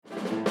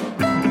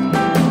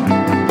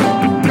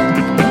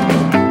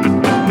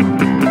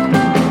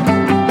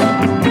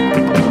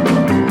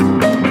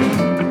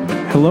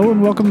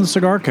welcome to the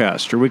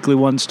CigarCast, your weekly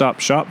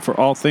one-stop shop for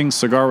all things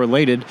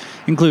cigar-related,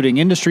 including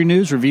industry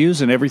news,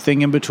 reviews, and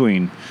everything in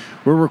between.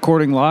 We're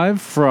recording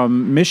live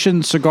from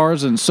Mission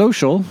Cigars and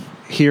Social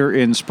here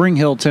in Spring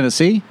Hill,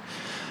 Tennessee.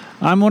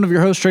 I'm one of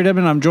your hosts, Trae,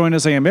 and I'm joined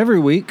as I am every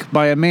week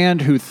by a man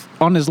who,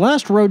 on his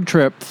last road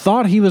trip,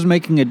 thought he was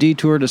making a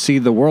detour to see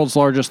the world's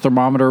largest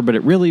thermometer, but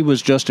it really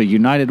was just a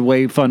United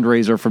Way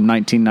fundraiser from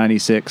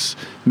 1996,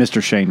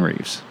 Mr. Shane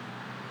Reeves.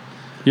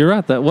 You're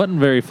right. That wasn't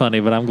very funny,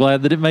 but I'm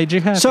glad that it made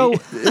you happy. So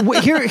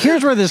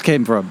here's where this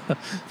came from.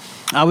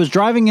 I was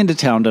driving into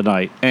town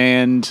tonight,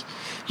 and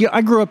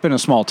I grew up in a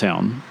small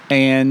town,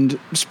 and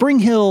Spring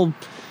Hill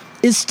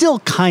is still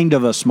kind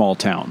of a small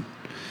town.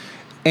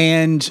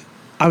 And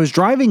I was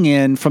driving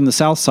in from the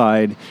south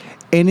side,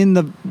 and in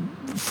the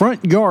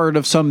front yard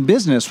of some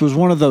business was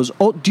one of those.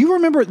 Oh, do you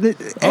remember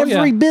that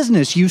every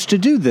business used to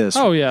do this?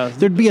 Oh, yeah.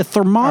 There'd be a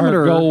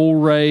thermometer. Goal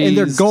raised. And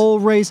they're goal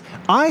raised.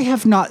 I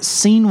have not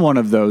seen one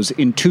of those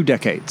in 2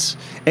 decades,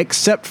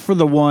 except for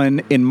the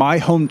one in my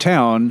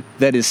hometown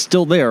that is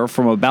still there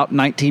from about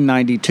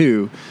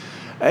 1992.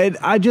 And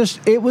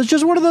it was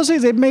just one of those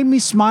things. It made me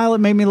smile. It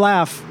made me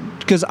laugh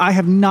because I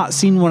have not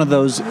seen one of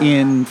those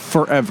in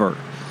forever.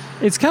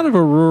 It's kind of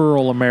a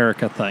rural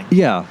America thing.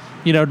 Yeah.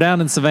 You know, down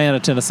in Savannah,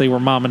 Tennessee, where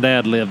Mom and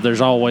Dad live, there's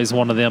always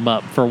one of them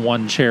up for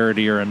one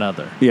charity or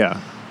another.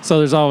 Yeah. So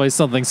there's always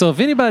something. So if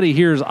anybody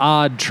hears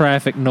odd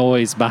traffic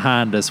noise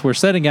behind us, we're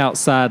sitting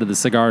outside of the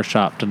cigar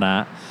shop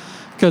tonight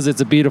because it's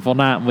a beautiful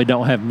night and we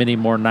don't have many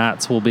more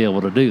nights we'll be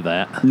able to do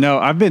that. No,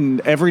 I've been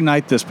every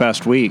night this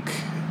past week.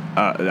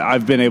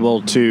 I've been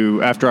able to,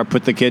 after I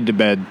put the kid to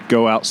bed,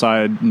 go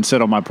outside and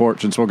sit on my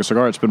porch and smoke a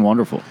cigar. It's been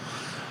wonderful.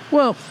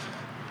 Well,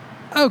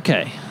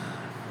 okay.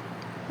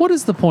 What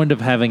is the point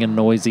of having a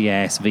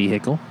noisy-ass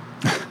vehicle?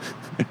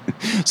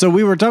 So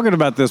we were talking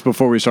about this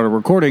before we started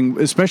recording,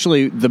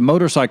 especially the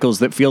motorcycles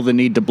that feel the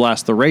need to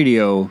blast the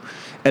radio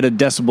at a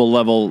decibel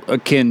level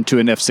akin to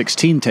an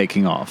F-16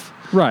 taking off.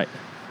 Right.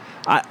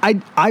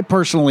 I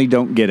personally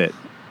don't get it.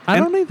 I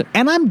don't either.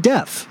 And I'm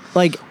deaf.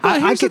 Like,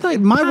 well,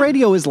 my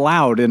radio is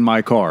loud in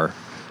my car.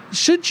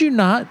 Should you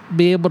not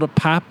be able to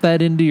pipe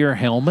that into your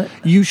helmet?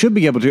 You should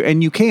be able to,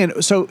 and you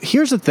can. So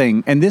here's the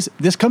thing, and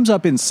this comes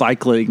up in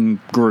cycling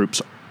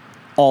groups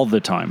all the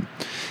time,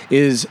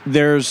 is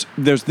there's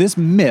this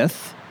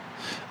myth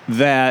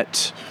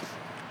that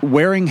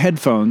wearing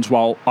headphones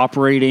while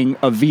operating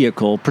a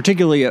vehicle,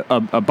 particularly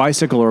a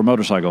bicycle or a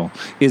motorcycle,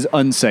 is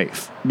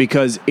unsafe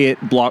because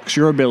it blocks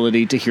your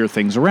ability to hear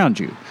things around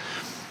you.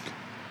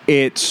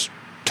 It's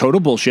total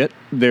bullshit.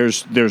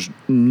 There's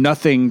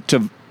nothing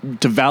to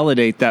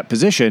validate that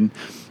position,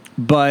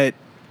 but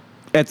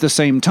at the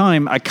same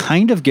time, I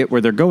kind of get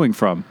where they're going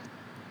from,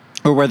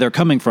 or where they're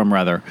coming from,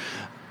 rather.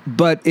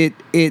 But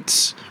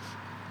it's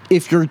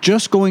if you're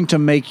just going to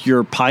make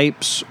your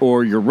pipes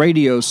or your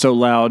radio so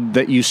loud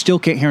that you still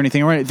can't hear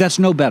anything around it, that's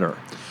no better.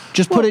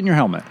 Just put it in your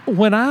helmet.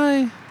 When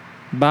I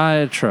buy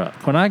a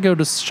truck, when I go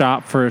to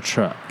shop for a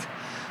truck,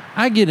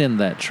 I get in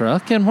that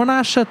truck, and when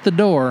I shut the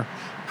door,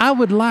 I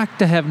would like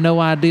to have no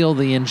idea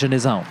the engine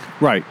is on.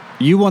 Right.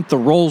 You want the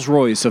Rolls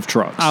Royce of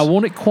trucks. I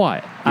want it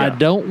quiet. Yeah. I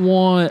don't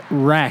want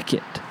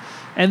racket.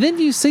 And then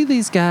you see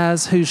these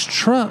guys whose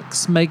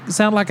trucks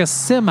sound like a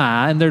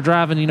semi, and they're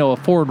driving, a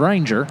Ford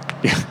Ranger.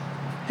 Yeah.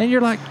 And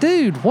you're like,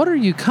 dude, what are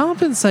you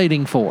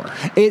compensating for?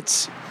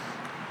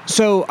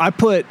 So I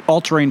put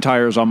all-terrain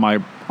tires on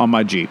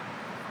my Jeep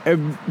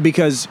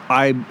because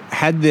I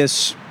had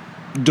this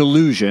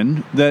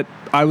delusion that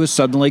I was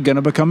suddenly going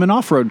to become an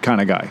off-road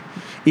kind of guy,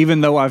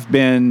 even though I've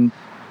been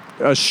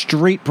a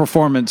street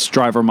performance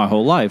driver my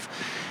whole life.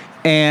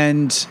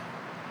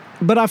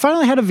 But I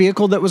finally had a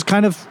vehicle that was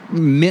kind of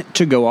meant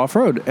to go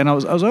off-road. And I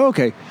was like,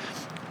 okay,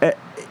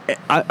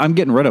 I'm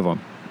getting rid of them.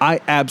 I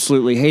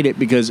absolutely hate it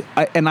because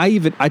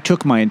I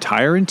took my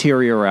entire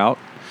interior out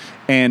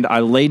and I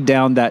laid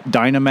down that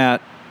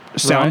Dynamat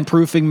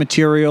soundproofing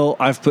material.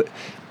 I've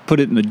put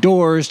it in the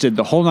doors, did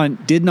the whole nine,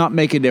 did not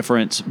make a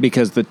difference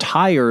because the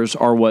tires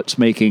are what's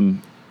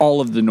making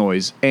all of the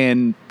noise.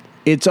 And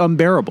it's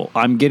unbearable.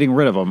 I'm getting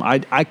rid of them.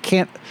 I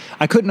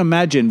couldn't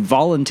imagine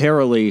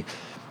voluntarily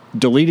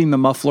deleting the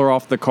muffler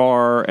off the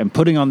car and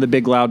putting on the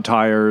big loud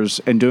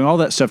tires and doing all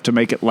that stuff to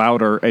make it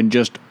louder and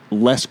just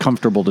less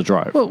comfortable to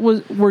drive.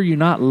 Well, were you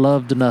not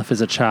loved enough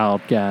as a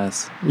child,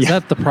 guys? Is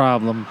that the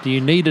problem? Do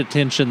you need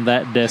attention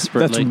that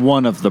desperately? That's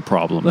one of the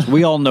problems.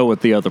 We all know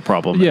what the other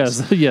problem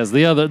is. Yes.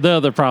 The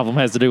other problem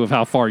has to do with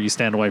how far you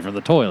stand away from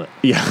the toilet.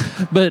 Yeah.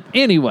 But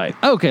anyway,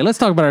 okay, let's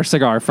talk about our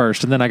cigar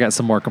first, and then I got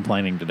some more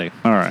complaining to do.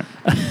 All right.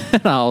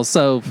 And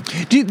also,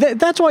 dude,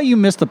 that's why you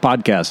miss the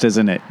podcast,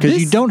 isn't it? Because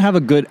you don't have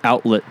a good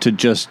outlet to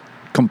just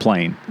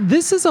complain.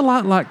 This is a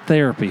lot like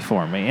therapy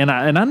for me, and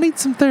I need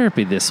some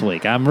therapy this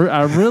week. I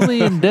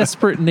really in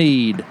desperate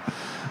need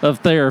of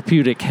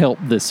therapeutic help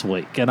this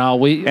week, and I'm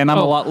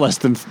a lot less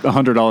than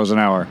 $100 an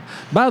hour.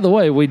 By the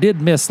way, we did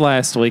miss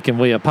last week,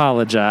 and we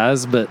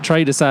apologize. But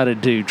Trae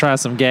decided to try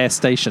some gas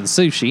station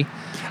sushi.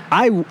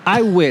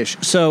 I wish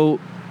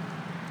so.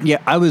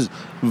 Yeah, I was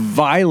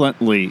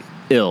violently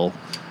ill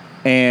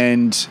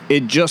And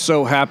it just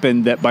so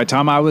happened that by the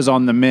time I was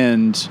on the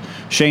mend,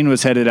 Shane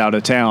was headed out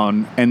of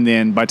town. And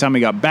then by the time he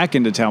got back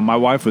into town, my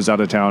wife was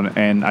out of town,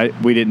 and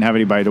we didn't have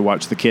anybody to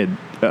watch the kid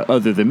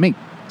other than me.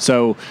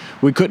 So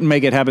we couldn't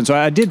make it happen. So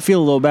I did feel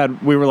a little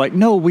bad. We were like,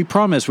 no, we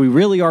promise. We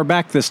really are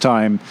back this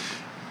time.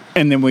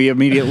 And then we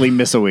immediately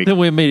miss a week. But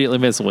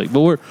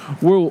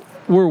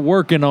we're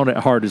working on it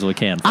hard as we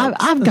can.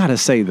 I've got to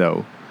say,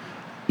 though,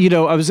 you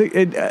know,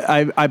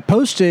 I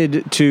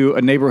posted to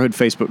a neighborhood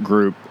Facebook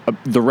group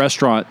the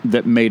restaurant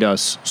that made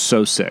us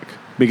so sick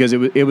because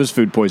it was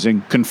food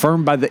poisoning,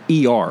 confirmed by the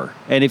ER.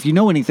 And if you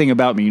know anything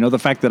about me, you know the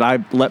fact that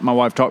I let my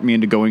wife talk me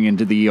into going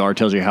into the ER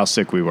tells you how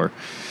sick we were.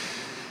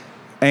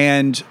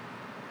 And,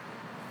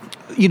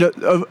 you know,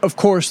 of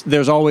course,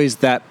 there's always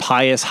that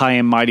pious, high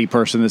and mighty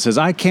person that says,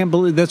 I can't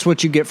believe that's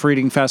what you get for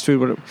eating fast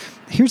food.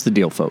 Here's the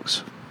deal,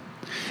 folks.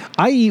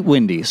 I eat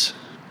Wendy's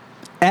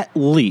at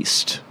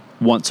least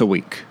once a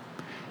week.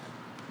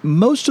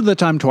 Most of the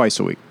time,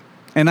 twice a week.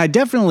 And I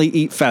definitely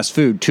eat fast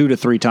food 2 to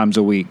 3 times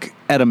a week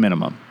at a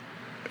minimum.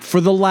 For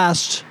the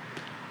last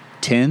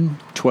 10,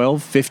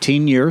 12,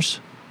 15 years.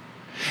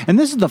 And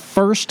this is the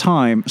first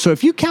time. So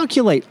if you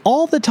calculate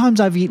all the times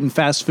I've eaten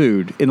fast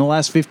food in the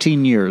last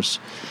 15 years,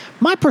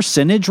 my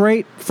percentage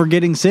rate for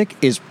getting sick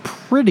is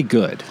pretty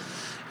good.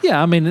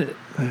 Yeah, I mean,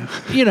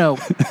 you know,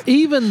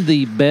 even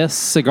the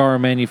best cigar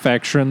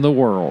manufacturer in the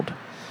world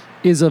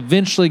is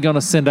eventually going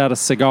to send out a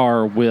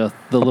cigar with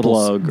the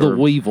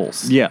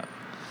weevils. Yeah.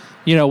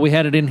 You know, we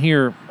had it in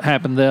here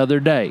happen the other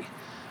day.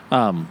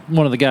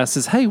 One of the guys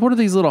says, hey, what are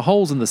these little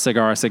holes in the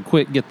cigar? I said,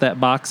 quick, get that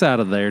box out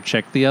of there.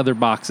 Check the other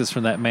boxes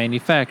from that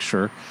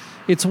manufacturer.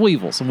 It's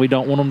weevils, and we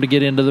don't want them to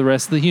get into the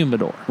rest of the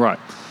humidor. Right.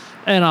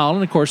 And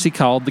of course, he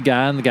called the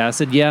guy, and the guy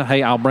said, yeah,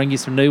 hey, I'll bring you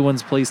some new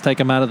ones. Please take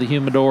them out of the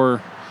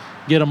humidor.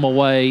 Get them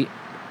away.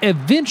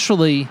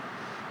 Eventually,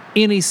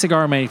 any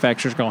cigar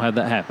manufacturer is going to have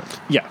that happen.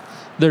 Yeah.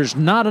 There's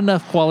not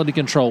enough quality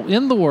control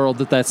in the world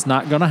that's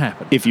not going to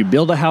happen. If you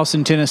build a house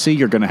in Tennessee,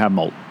 you're going to have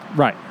mold.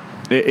 Right.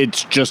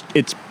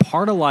 It's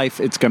part of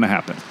life. It's going to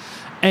happen.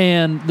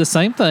 And the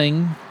same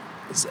thing,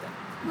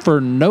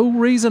 for no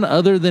reason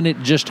other than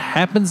it just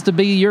happens to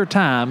be your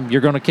time,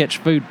 you're going to catch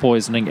food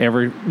poisoning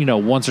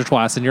once or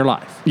twice in your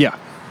life. Yeah.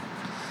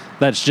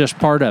 That's just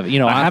part of it. You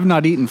know, I have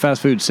not eaten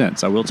fast food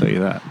since. I will tell you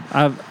that.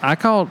 I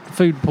caught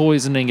food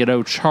poisoning at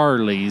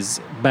O'Charlie's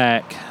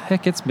back,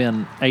 heck, it's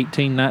been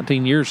 18,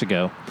 19 years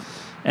ago,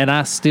 and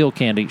I still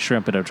can't eat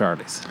shrimp at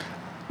O'Charlie's.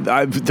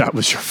 That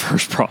was your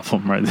first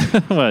problem, right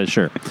there. Well,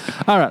 sure.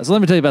 All right, so let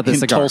me tell you about this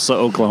cigar. In Tulsa,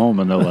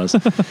 Oklahoma, no less.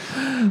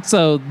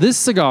 So this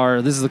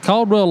cigar, this is the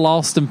Caldwell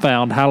Lost and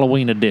Found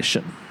Halloween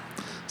Edition.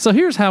 So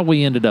here's how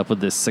we ended up with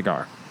this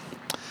cigar.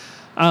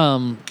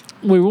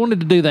 We wanted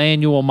to do the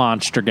annual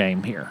Monster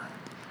game here.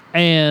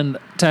 And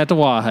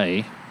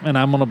Tatawahe, and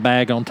I'm going to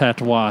bag on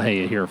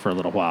Tatawahe here for a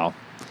little while.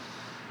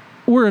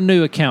 We're a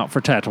new account for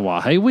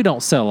Tatawahe. We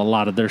don't sell a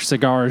lot of their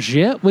cigars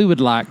yet. We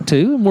would like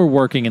to, and we're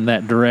working in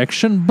that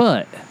direction.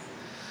 But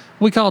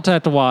we call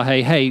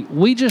Tatawahe, hey,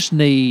 we just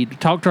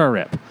need, talk to our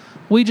rep,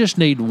 we just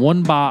need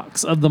 1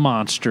 box of the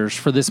Monsters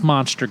for this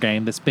Monster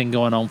game that's been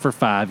going on for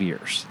 5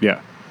 years. Yeah.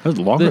 That's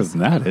longer than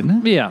that,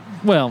 isn't it? Yeah.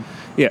 Well,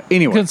 yeah.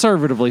 Anyway,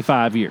 conservatively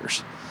 5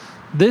 years.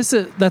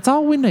 That's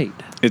all we need.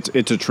 It's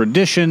a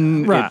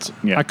tradition. Right.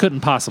 Yeah. I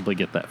couldn't possibly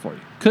get that for you.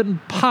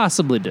 Couldn't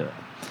possibly do it.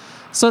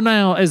 So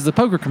now, as the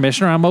poker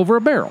commissioner, I'm over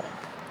a barrel.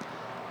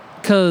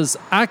 Because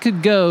I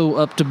could go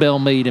up to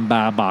Belmead and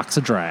buy a box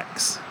of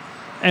Drax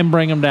and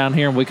bring them down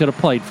here, and we could have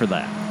played for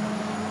that.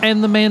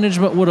 And the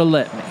management would have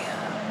let me.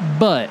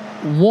 But,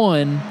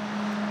 1,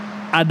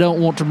 I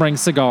don't want to bring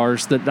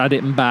cigars that I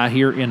didn't buy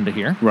here into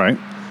here. Right.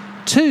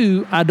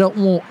 2, I don't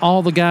want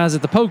all the guys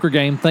at the poker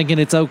game thinking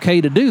it's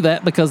okay to do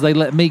that because they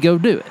let me go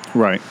do it.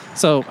 Right.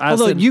 So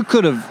although you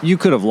could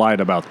have lied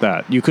about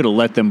that. You could have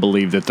let them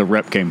believe that the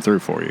rep came through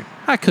for you.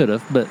 I could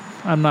have, but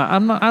I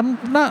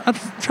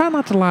try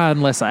not to lie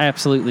unless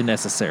absolutely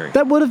necessary.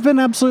 That would have been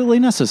absolutely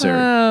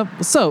necessary.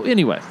 So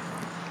anyway,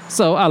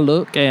 I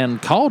look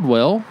and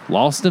Caldwell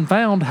Lost and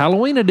Found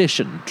Halloween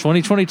Edition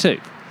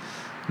 2022.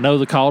 Know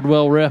the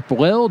Caldwell rep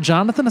well,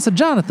 Jonathan. I said,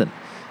 Jonathan,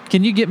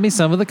 can you get me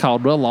some of the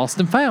Caldwell Lost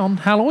and Found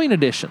Halloween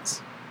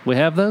editions? We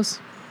have those?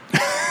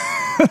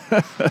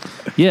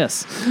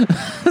 Yes.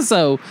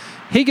 So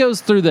he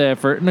goes through the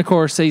effort, and of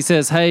course he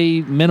says,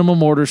 hey,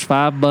 minimum orders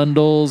 5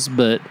 bundles,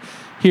 but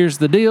here's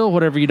the deal.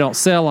 Whatever you don't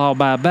sell, I'll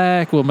buy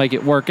back. We'll make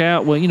it work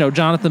out. Well,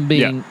 Jonathan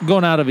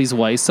going out of his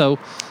way. So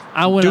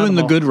I went doing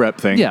the good rep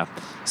thing. Yeah.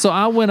 So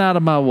I went out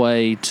of my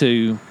way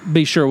to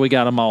be sure we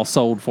got them all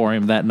sold for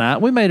him that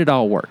night. We made it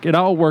all work. It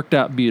all worked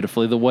out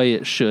beautifully the way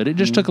it should. It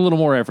just took a little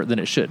more effort than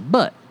it should.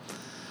 But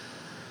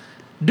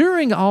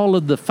during all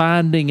of the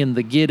finding and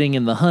the getting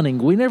and the hunting,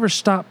 we never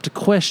stopped to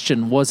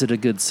question, was it a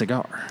good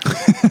cigar?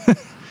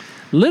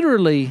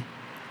 Literally,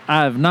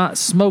 I have not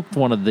smoked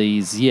one of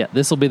these yet.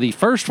 This will be the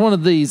first one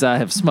of these I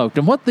have smoked.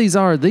 And what these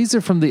are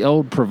from the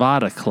old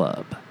Pravada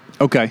Club.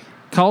 Okay.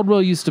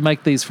 Caldwell used to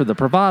make these for the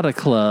Pravada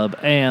Club,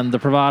 and the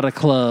Pravada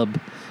Club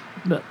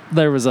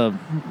there was a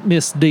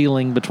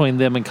misdealing between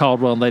them and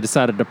Caldwell, and they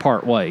decided to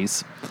part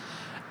ways.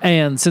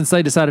 And since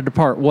they decided to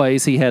part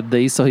ways, he had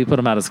these, so he put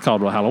them out as a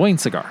Caldwell Halloween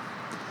cigar.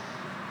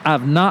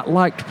 I've not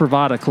liked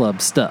Privada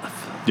Club stuff.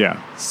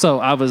 Yeah. So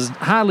I was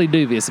highly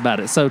dubious about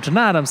it. So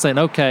tonight I'm saying,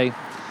 okay,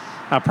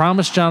 I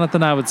promised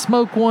Jonathan I would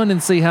smoke one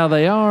and see how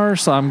they are,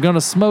 so I'm going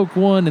to smoke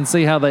one and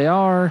see how they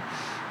are.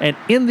 And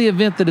in the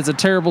event that it's a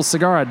terrible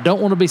cigar, I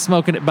don't want to be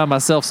smoking it by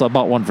myself, so I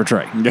bought one for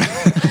Trae.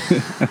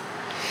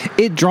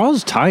 It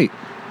draws tight.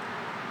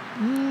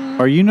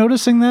 Are you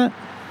noticing that?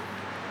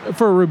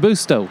 For a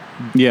Robusto.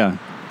 Yeah.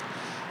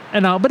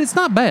 And all, but it's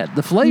not bad.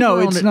 The flavor No,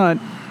 on it's it, not.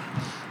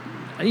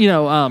 You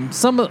know,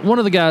 one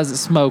of the guys that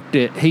smoked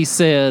it, he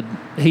said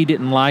he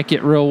didn't like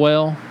it real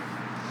well.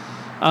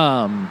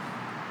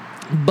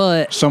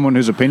 But Someone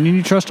whose opinion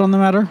you trust on the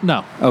matter?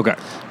 no, Okay.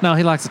 no,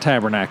 he likes the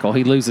Tabernacle.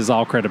 He loses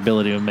all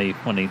credibility with me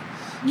when he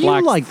You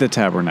likes. like the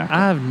Tabernacle.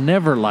 I've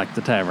never liked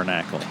the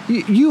Tabernacle.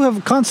 You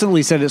have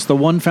constantly said it's the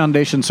one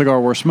foundation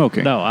cigar worth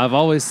smoking. No, I've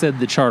always said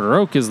the Charter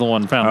Oak is the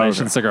one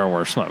foundation Okay. cigar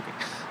worth smoking.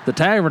 The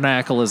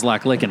Tabernacle is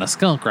like licking a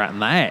skunk right in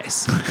the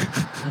ass.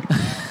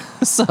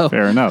 So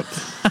Fair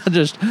enough.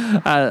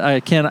 I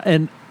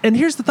can't. And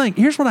here's the thing.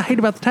 Here's what I hate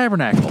about the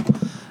Tabernacle.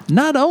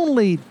 Not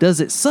only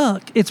does it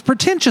suck, it's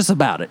pretentious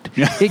about it.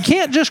 Yeah. It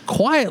can't just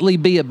quietly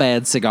be a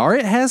bad cigar.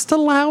 It has to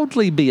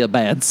loudly be a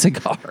bad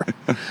cigar.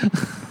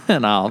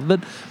 And all.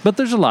 But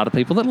there's a lot of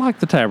people that like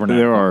the Tabernacle.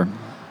 There are.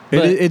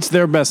 But- It's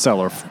their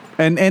bestseller.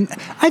 And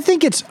I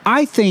think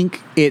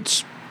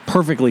it's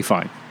perfectly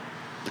fine.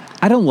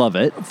 I don't love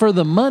it. For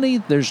the money,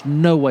 there's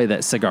no way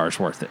that cigar's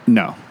worth it.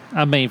 No.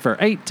 I mean, for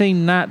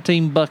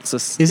 $18-19 a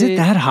stick. Is it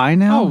that high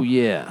now? Oh,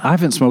 yeah. I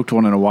haven't smoked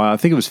one in a while. I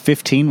think it was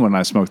 15 when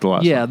I smoked the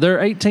last Yeah, one. they're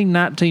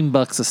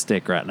 $18-19 a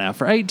stick right now.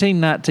 For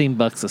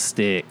 $18-19 a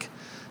stick,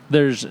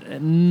 there's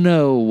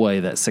no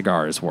way that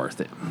cigar is worth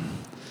it.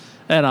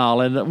 At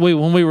all. And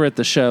when we were at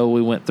the show,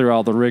 we went through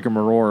all the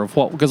rigmarole of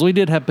what, because we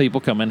did have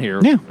people come in here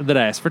Yeah. that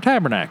asked for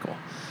Tabernacle.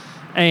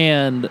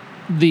 And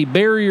the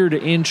barrier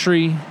to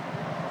entry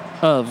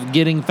of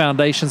getting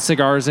foundation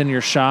cigars in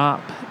your shop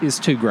is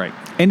too great.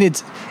 And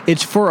it's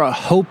for a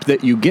hope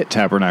that you get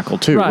Tabernacle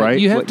too, right?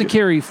 You have to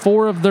carry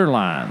 4 of their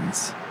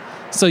lines.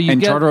 So you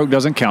And Charter Oak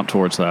doesn't count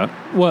towards that.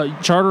 Well,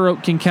 Charter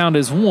Oak can count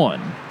as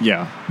one,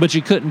 Yeah. but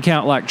you couldn't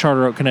count like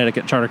Charter Oak,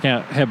 Connecticut, Charter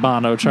Count,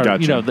 Habano, Charter.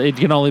 Gotcha. You know, it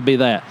can only be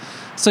that.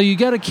 So you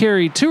got to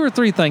carry 2 or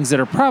 3 things that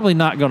are probably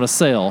not going to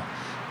sell,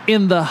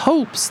 in the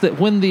hopes that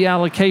when the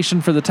allocation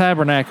for the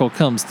Tabernacle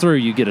comes through,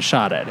 you get a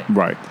shot at it.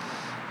 Right.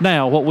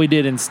 Now, what we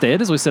did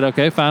instead is we said,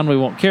 okay, fine, we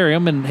won't carry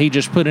them, and he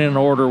just put in an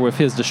order with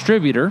his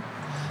distributor,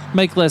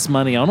 make less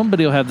money on them, but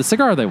he'll have the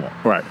cigar they want.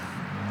 Right.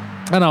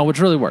 And all, which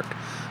really worked.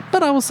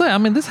 But I will say, I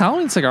mean, this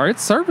Halloween cigar,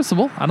 it's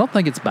serviceable. I don't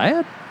think it's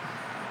bad.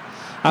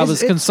 I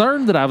was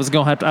concerned that I was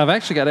going to have to. I've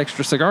actually got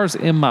extra cigars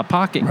in my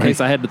pocket in case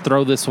I had to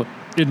throw this one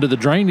into the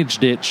drainage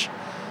ditch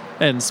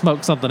and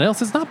smoke something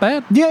else. It's not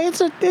bad. Yeah,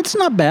 it's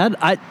not bad.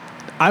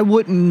 I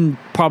wouldn't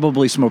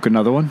probably smoke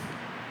another one.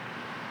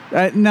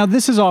 Now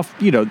this is off,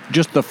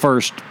 just the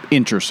first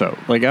inch or so.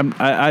 Like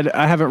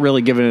I haven't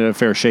really given it a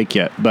fair shake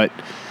yet, but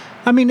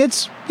I mean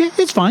it's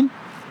fine.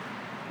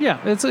 Yeah,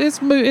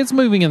 it's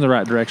moving in the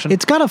right direction.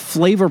 It's got a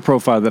flavor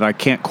profile that I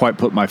can't quite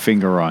put my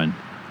finger on.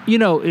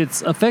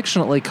 It's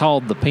affectionately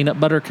called the peanut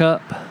butter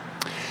cup.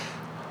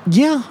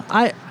 Yeah,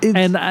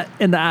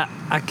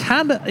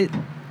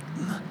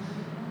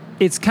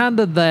 it's kind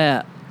of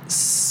that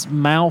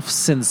mouth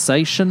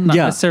sensation, not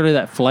necessarily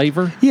that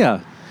flavor. Yeah,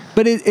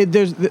 but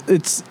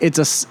it's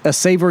a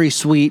savory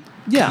sweet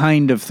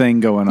kind of thing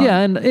going on. Yeah,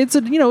 and it's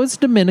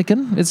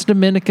Dominican. It's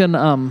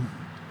Dominican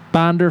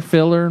binder,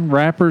 filler,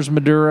 wrappers,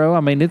 Maduro. I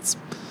mean, it's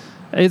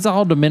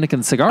all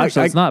Dominican cigars,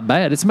 so it's not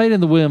bad. It's made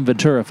in the William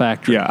Ventura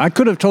factory. Yeah, I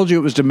could have told you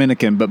it was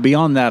Dominican, but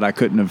beyond that, I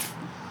couldn't have.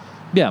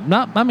 Yeah,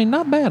 not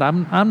bad.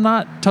 I'm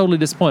not totally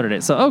disappointed in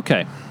it. So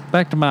okay,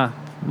 back to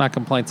my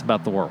complaints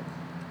about the world.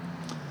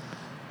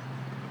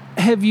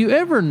 Have you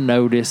ever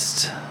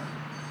noticed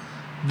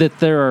that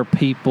there are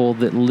people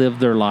that live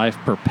their life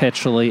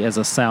perpetually as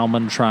a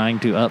salmon trying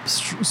to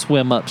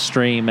swim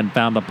upstream and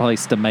found a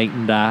place to mate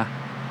and die?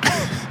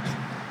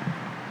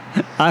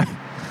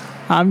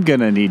 I'm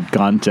gonna need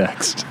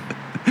context.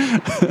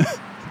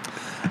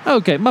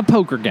 Okay, my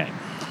poker game.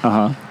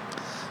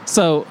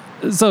 So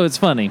it's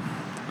funny.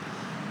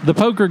 The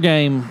poker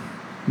game,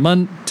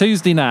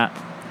 Tuesday night,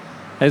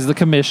 as the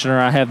commissioner,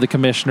 I have the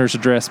commissioner's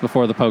address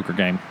before the poker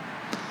game.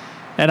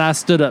 And I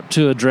stood up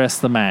to address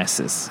the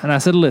masses. And I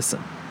said,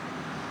 listen,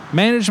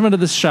 management of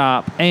the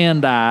shop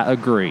and I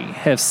agree,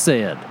 have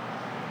said,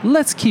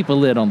 let's keep a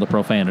lid on the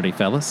profanity,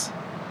 fellas.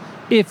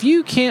 If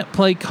you can't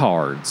play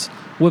cards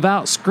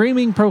without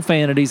screaming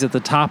profanities at the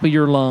top of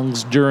your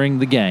lungs during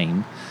the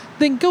game,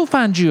 then go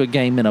find you a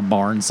game in a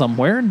barn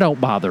somewhere and don't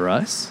bother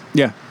us.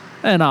 Yeah.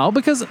 And all,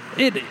 because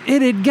it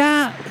had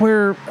got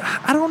where,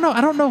 I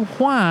don't know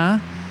why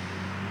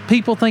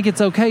people think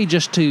it's okay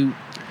just to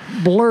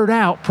blurt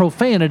out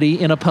profanity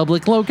in a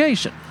public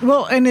location.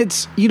 Well, and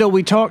it's,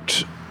 we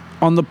talked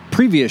on the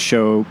previous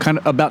show kind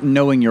of about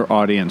knowing your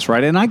audience,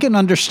 right? And I can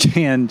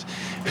understand.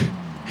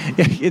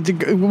 It's a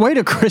good way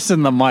to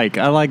christen the mic.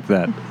 I like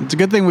that. It's a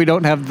good thing we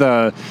don't have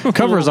the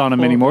covers on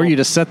them anymore. You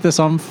just set this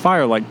on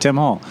fire like Tim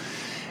Hall.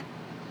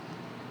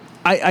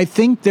 I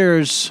think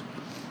there's...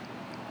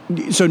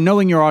 So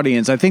knowing your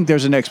audience, I think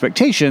there's an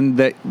expectation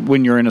that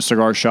when you're in a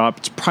cigar shop,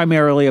 it's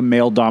primarily a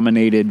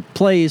male-dominated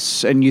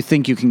place, and you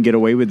think you can get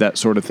away with that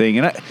sort of thing.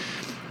 And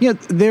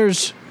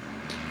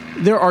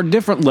there are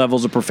different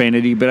levels of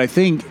profanity, but I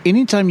think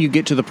anytime you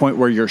get to the point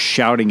where you're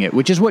shouting it,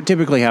 which is what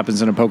typically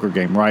happens in a poker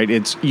game, right?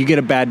 It's you get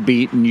a bad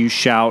beat and you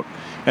shout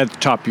at the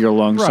top of your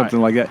lungs, right.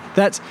 Something like that.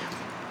 That's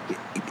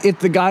if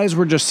the guys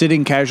were just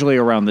sitting casually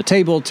around the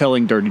table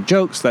telling dirty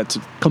jokes, that's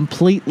a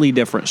completely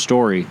different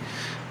story.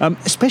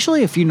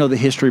 Especially if you know the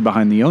history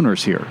behind the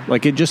owners here.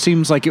 Like, it just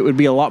seems like it would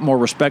be a lot more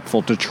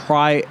respectful to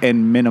try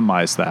and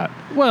minimize that.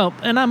 Well,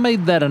 and I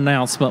made that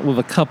announcement with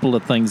a couple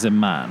of things in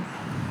mind.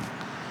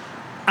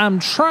 I'm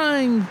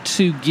trying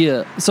to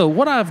get... So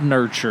what I've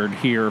nurtured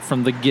here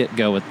from the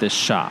get-go at this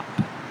shop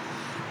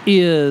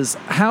is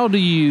how do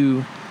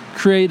you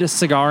create a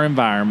cigar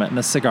environment in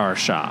a cigar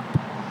shop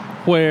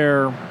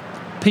where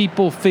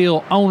people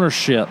feel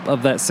ownership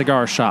of that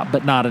cigar shop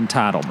but not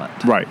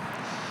entitlement. Right.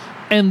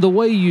 And the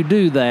way you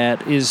do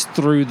that is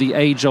through the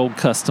age-old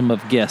custom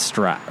of guest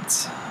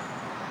rights.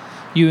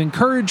 You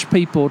encourage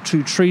people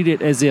to treat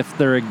it as if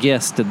they're a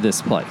guest at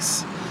this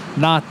place.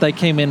 Not they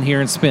came in here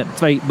and spent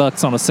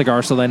 $8 on a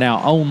cigar, so they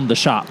now own the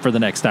shop for the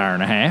next hour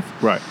and a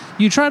half. Right.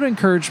 You try to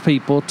encourage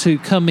people to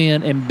come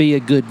in and be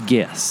a good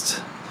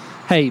guest.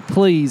 Hey,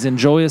 please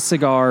enjoy a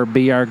cigar,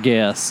 be our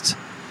guest,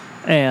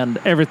 and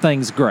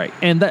everything's great.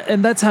 And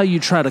that's how you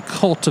try to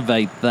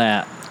cultivate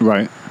that.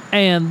 Right.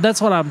 And that's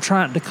what I'm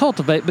trying to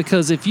cultivate,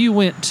 because if you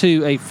went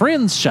to a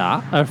friend's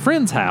shop, a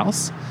friend's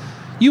house,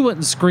 you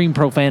wouldn't scream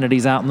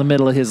profanities out in the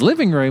middle of his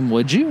living room,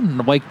 would you?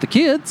 And wake the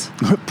kids?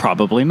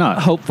 Probably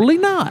not. Hopefully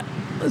not.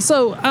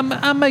 So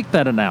I make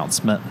that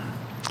announcement.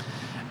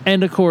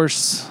 And, of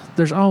course,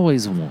 there's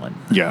always one.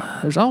 Yeah.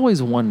 There's always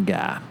one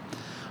guy.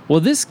 Well,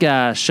 this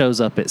guy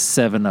shows up at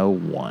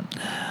 7:01.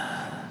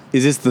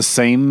 Is this the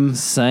same?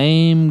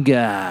 Same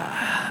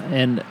guy.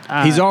 And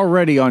he's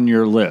already on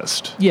your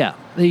list. Yeah.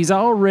 He's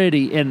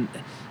already, and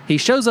he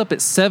shows up at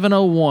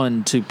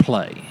 7:01 to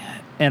play.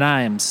 And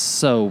I am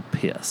so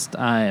pissed.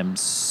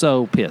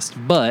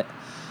 But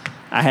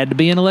I had to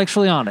be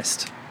intellectually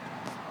honest.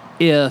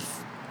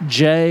 If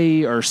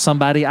Jay or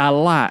somebody I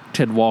liked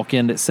had walked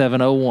in at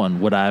 7:01,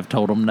 would I have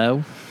told him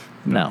no?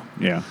 No.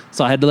 Yeah.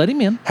 So I had to let him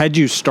in. Had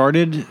you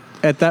started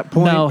at that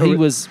point? No, he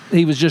was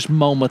just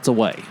moments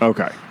away.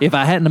 Okay. If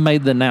I hadn't have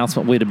made the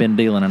announcement, we'd have been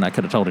dealing, and I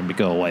could have told him to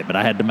go away. But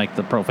I had to make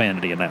the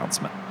profanity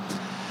announcement.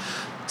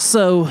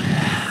 So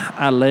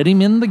I let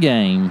him in the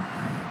game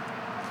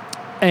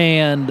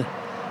and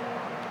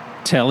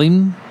tell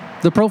him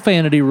the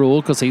profanity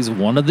rule, because he's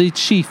one of the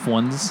chief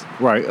ones,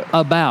 right,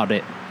 about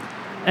it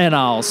and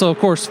all. So, of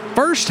course,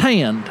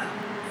 firsthand,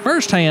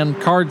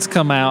 cards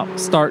come out,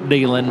 start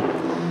dealing,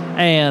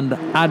 and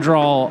I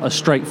draw a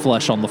straight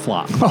flush on the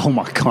flop. Oh,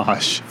 my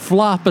gosh.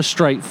 Flop a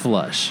straight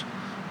flush.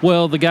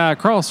 Well, the guy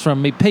across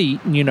from me,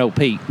 Pete, and you know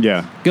Pete,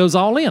 yeah, goes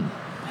all in.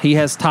 He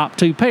has top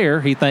two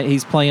pair.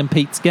 He's playing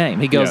Pete's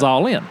game. He goes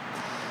all in.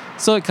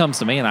 So it comes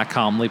to me, and I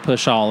calmly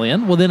push all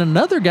in. Well, then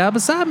another guy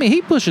beside me,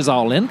 he pushes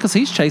all in because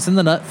he's chasing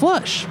the nut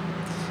flush.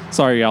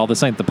 Sorry, y'all,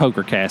 this ain't the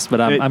poker cast, but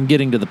I'm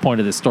getting to the point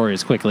of this story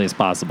as quickly as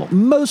possible.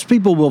 Most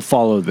people will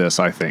follow this,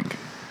 I think.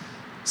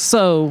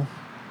 So,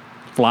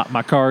 flop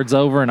my cards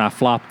over, and I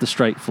flop the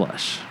straight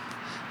flush.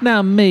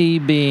 Now, me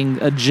being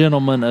a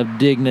gentleman of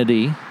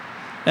dignity,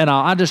 and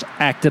I just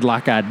acted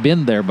like I'd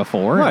been there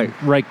before, right,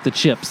 and raked the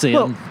chips in.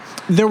 Well,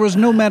 there was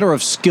no matter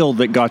of skill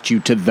that got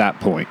you to that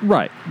point.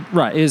 Right.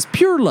 It's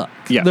pure luck.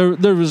 Yeah.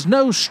 There was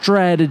no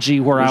strategy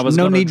where I was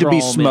going to draw no need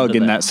to be smug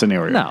in that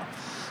scenario. No.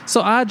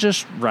 So I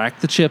just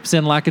racked the chips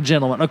in like a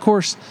gentleman. Of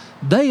course,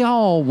 they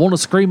all want to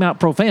scream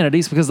out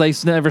profanities because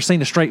they've never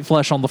seen a straight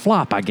flush on the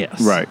flop, I guess.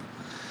 Right.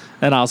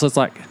 And also it's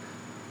like,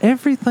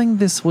 everything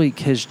this week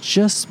has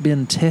just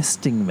been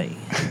testing me.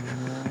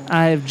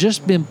 I have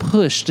just been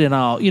pushed and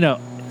all,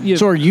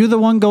 So are you the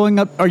one going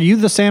up? Are you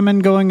the salmon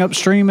going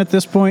upstream at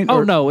this point?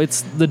 Oh, no,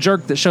 it's the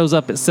jerk that shows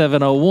up at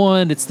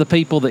 7:01. It's the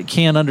people that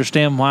can't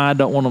understand why I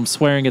don't want them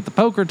swearing at the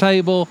poker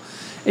table.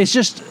 It's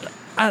just,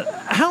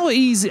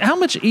 how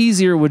much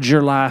easier would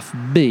your life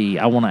be?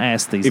 I want to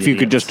ask these If you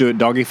could just do it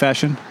doggy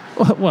fashion?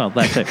 Well,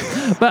 that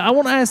too. But I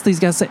want to ask these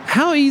guys,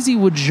 how easy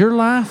would your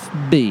life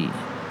be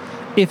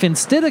if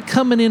instead of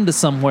coming into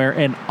somewhere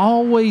and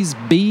always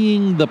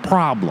being the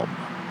problem,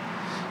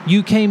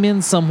 you came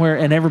in somewhere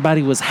and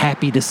everybody was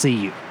happy to see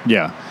you?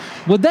 Yeah.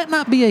 Would that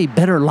not be a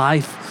better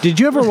life? Did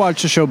you ever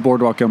watch the show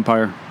Boardwalk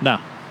Empire? No.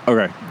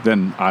 Okay,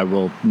 then I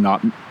will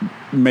not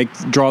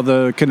draw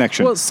the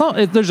connection. Well,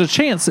 there's a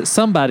chance that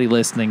somebody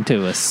listening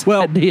to us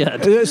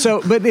did.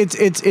 But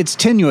it's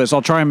tenuous.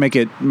 I'll try and make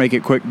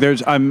it quick.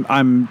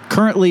 I'm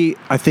currently,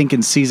 I think,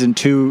 in season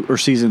 2 or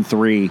season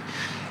 3,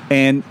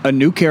 and a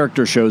new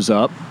character shows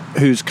up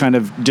who's kind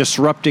of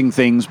disrupting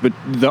things, but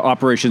the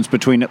operations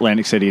between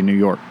Atlantic City and New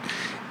York.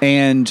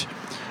 And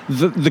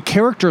the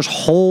character's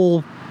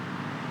whole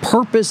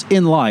purpose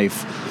in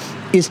life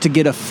is to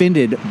get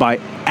offended by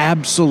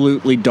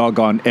absolutely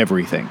doggone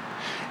everything.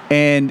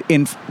 And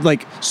in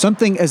like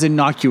something as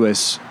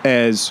innocuous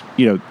as,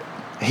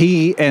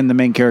 he and the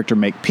main character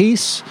make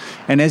peace,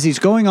 and as he's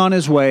going on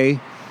his way,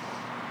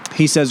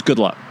 he says, "Good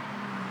luck."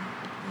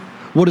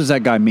 What does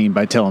that guy mean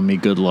by telling me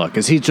good luck?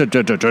 Is he and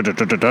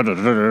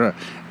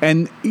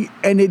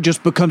it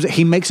just becomes,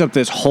 he makes up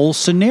this whole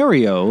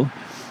scenario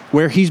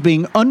where he's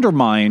being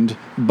undermined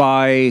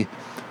by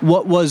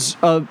what was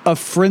a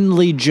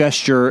friendly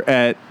gesture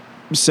at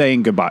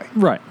saying goodbye.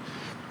 Right.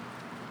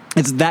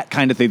 It's that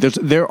kind of thing.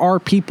 There are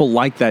people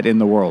like that in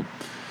the world,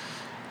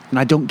 and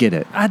I don't get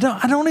it. I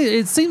don't.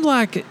 It seems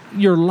like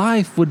your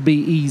life would be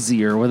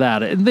easier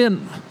without it. And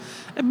then,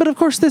 but of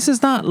course, this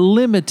is not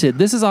limited.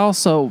 This is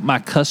also, my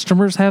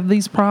customers have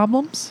these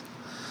problems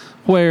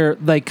where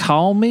they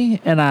call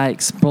me and I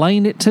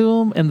explain it to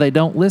them and they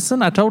don't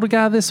listen. I told a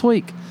guy this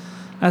week,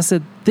 I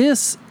said,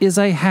 "This is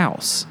a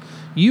house.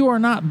 You are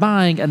not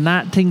buying a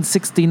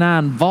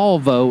 1969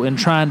 Volvo and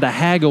trying to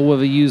haggle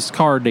with a used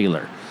car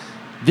dealer.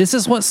 This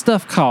is what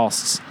stuff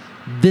costs.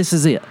 This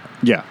is it.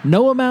 Yeah.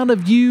 No amount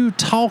of you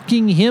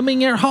talking,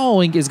 hemming, or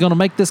hawing is going to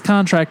make this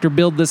contractor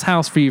build this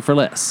house for you for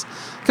less."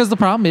 Because the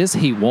problem is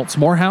he wants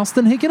more house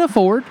than he can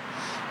afford,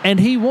 and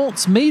he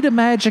wants me to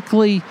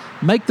magically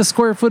make the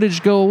square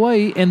footage go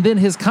away, and then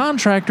his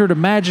contractor to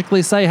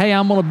magically say, "Hey,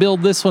 I'm going to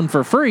build this one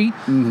for free,"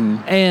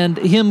 and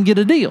him get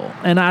a deal.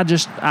 And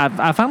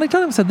I finally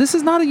told him, I said, "This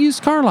is not a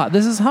used car lot.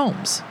 This is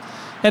homes."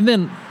 And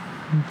then,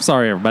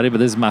 sorry everybody, but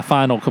this is my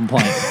final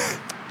complaint.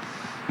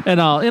 And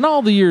in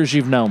all the years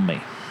you've known me,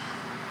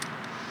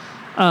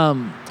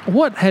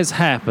 what has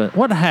happened?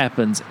 What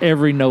happens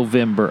every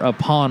November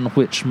upon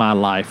which my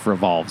life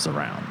revolves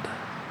around?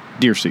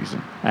 Deer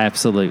season.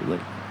 Absolutely.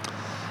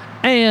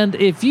 And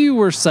if you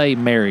were, say,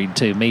 married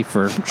to me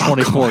for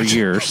 24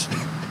 years...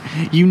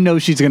 You know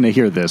she's going to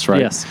hear this,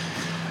 right? Yes.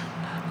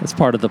 That's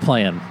part of the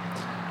plan.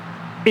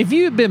 If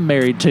you had been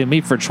married to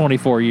me for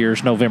 24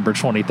 years, November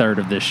 23rd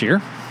of this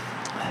year,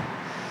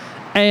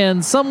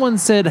 and someone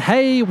said,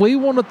 "Hey, we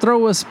want to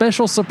throw a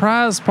special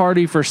surprise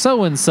party for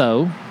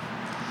so-and-so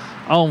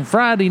on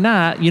Friday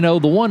night,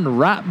 the one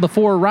right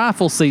before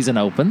rifle season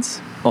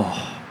opens,"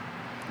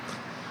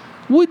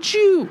 would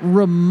you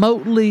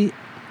remotely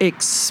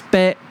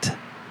expect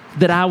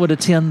that I would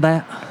attend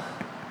that?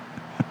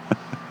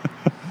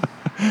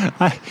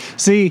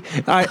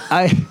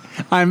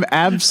 I'm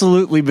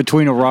absolutely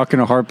between a rock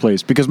and a hard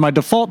place because my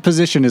default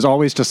position is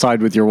always to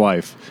side with your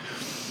wife.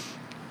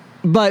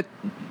 But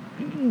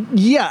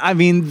yeah, I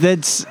mean,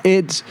 it's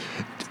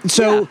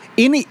so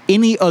yeah.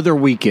 Any other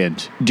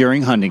weekend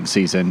during hunting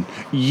season,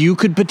 you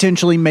could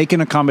potentially make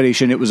an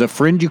accommodation. It was a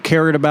friend you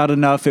cared about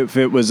enough, if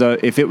it was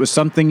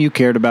something you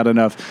cared about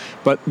enough.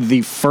 But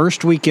the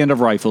first weekend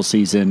of rifle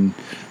season,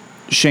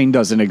 Shane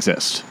doesn't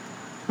exist.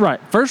 Right.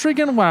 First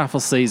weekend of rifle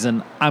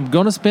season, I'm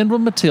going to spend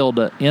with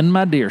Matilda in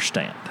my deer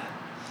stand.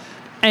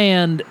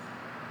 And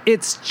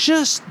it's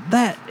just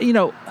that,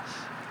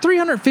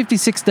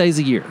 356 days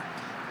a year.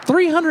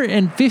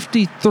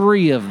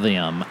 353 of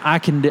them,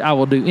 I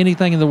will do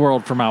anything in the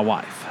world for my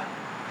wife.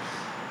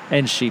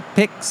 And she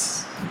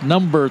picks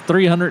number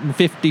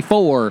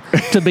 354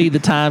 to be the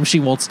time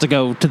she wants to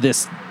go to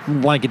this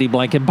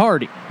blankety-blanket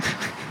party.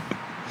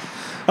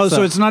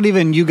 So it's not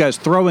even you guys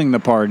throwing the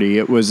party.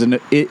 It was an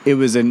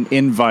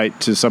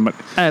invite to someone.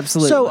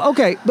 Absolutely. So,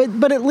 okay,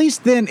 but at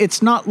least then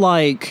it's not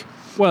like...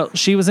 Well,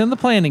 she was in the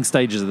planning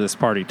stages of this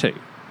party, too.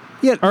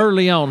 Yeah.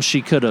 Early on,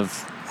 she could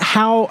have...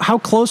 How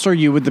close are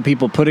you with the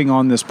people putting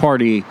on this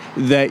party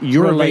that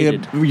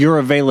your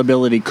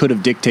availability could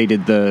have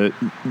dictated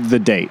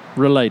the date?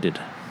 Related.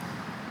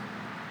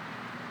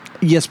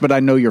 Yes, but I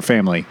know your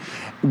family.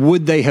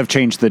 Would they have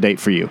changed the date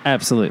for you?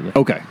 Absolutely.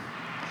 Okay.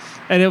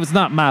 And it was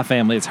not my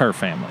family, it's her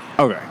family.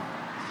 Okay.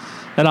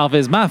 And if it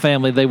was my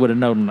family, they would have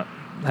known,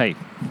 hey,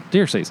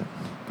 deer season.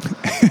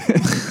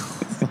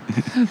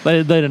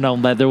 They'd have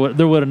known that there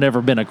would have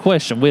never been a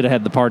question. We'd have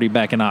had the party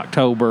back in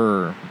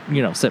October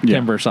or,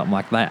 September or something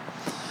like that.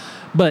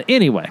 But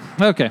anyway,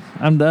 okay,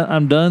 I'm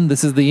done.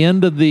 This is the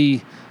end of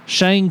the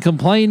Shane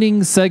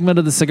complaining segment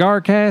of the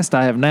CigarCast.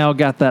 I have now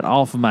got that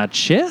off of my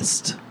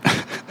chest.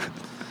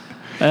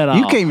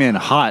 You came in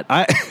hot.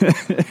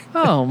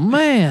 Oh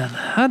man,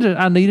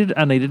 I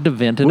needed to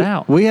vent it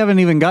out. We haven't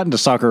even gotten to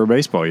soccer or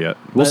baseball yet.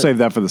 We'll save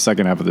that for the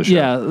second half of the show.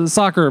 Yeah,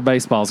 soccer or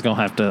baseball is gonna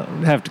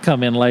have to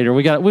come in later.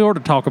 We ought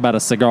to talk about a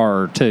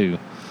cigar or two,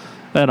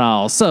 and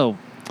all. So,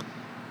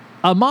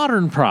 a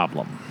modern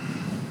problem,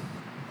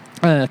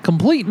 a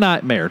complete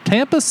nightmare.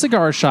 Tampa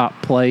cigar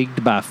shop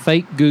plagued by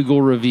fake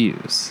Google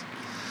reviews.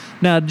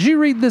 Now, did you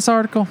read this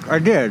article? I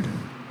did.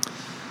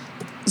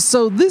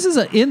 So this is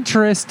an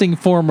interesting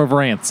form of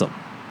ransom.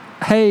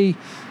 Hey,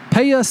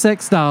 pay us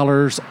X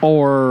dollars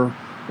or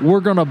we're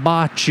going to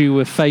bot you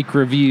with fake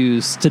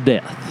reviews to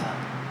death.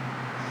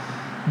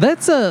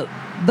 That's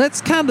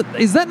that's kind of,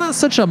 is that not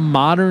such a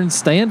modern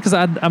stand? Because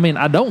I mean,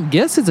 I don't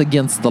guess it's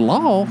against the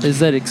law. Is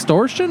that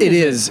extortion? It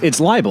is. It's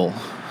libel.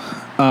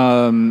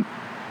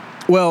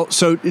 Well,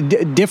 so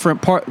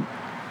different part.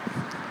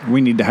 We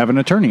need to have an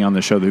attorney on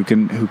the show who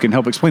can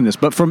help explain this.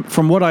 But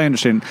from what I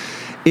understand,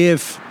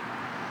 if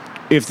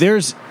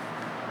there's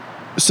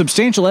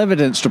substantial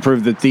evidence to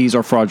prove that these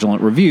are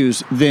fraudulent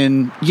reviews,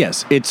 then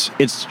yes, it's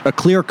a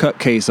clear-cut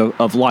case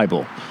of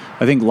libel.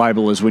 I think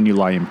libel is when you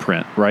lie in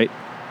print, right?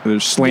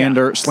 There's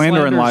slander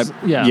and libel.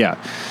 Yeah.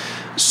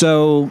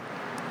 So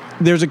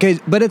there's a case,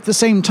 but at the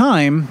same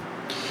time,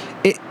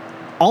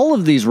 all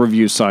of these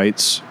review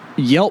sites,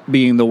 Yelp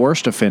being the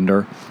worst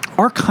offender,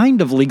 are kind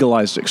of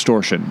legalized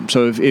extortion.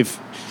 So if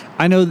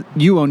I know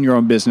you own your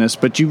own business,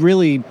 but you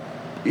really,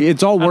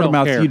 it's all word of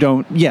mouth. Care. You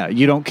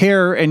don't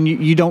care, and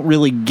you don't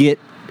really get,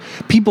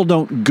 people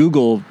don't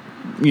Google,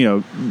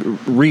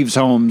 Reeves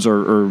Homes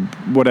or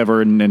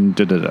whatever, and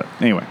da-da-da.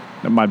 Anyway,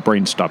 my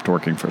brain stopped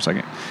working for a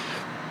second.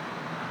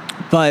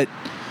 But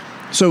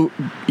so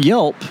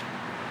Yelp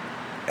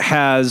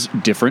has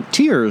different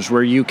tiers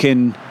where you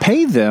can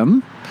pay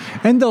them,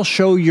 and they'll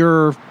show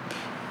your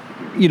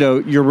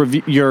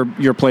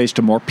place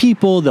to more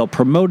people. They'll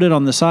promote it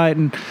on the site,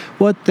 and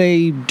what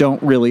they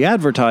don't really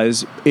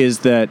advertise is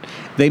that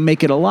they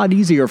make it a lot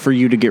easier for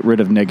you to get rid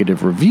of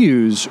negative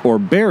reviews or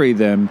bury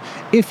them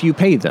if you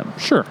pay them.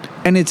 Sure.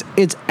 And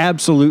it's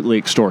absolutely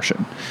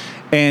extortion.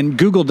 And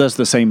Google does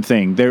the same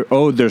thing.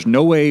 There's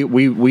no way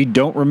we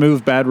don't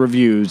remove bad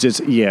reviews.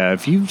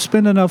 If you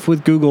spend enough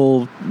with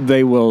Google,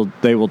 they will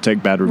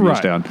take bad reviews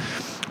down.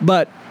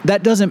 But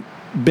that doesn't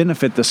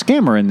benefit the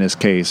scammer in this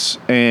case,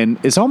 and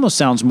it almost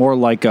sounds more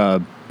like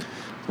a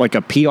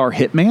PR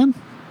hitman.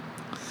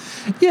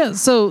 Yeah,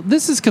 so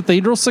this is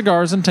Cathedral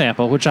Cigars in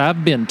Tampa, which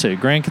I've been to.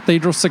 Grand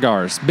Cathedral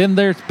Cigars. Been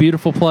there. It's a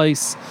beautiful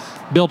place.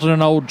 Built in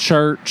an old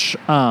church.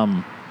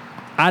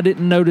 I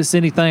didn't notice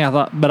anything.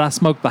 But I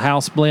smoked the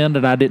house blend,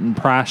 and I didn't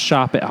price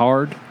shop it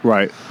hard.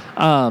 Right.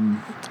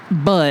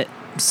 But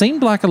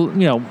seemed like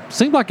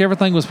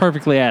everything was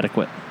perfectly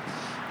adequate.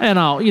 And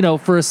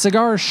for a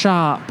cigar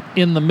shop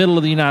in the middle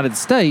of the United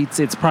States,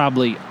 it's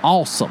probably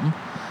awesome.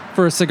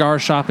 For a cigar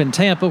shop in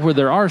Tampa, where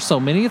there are so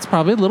many, it's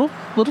probably a little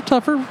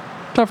tougher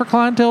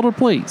clientele to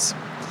please.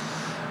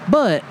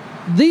 But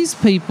these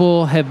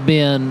people have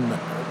been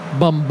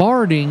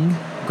bombarding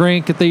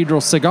Grand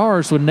Cathedral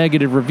Cigars with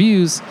negative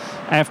reviews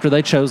after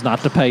they chose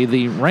not to pay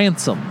the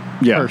ransom,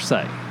 per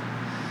se.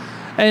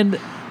 And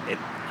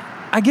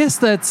I guess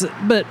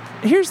but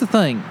here's the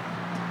thing.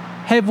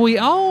 Have we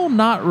all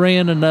not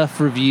ran enough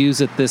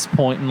reviews at this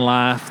point in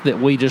life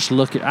that we just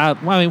look at, I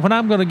mean, when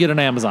I'm going to get an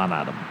Amazon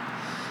item,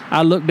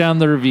 I look down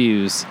the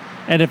reviews,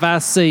 and if I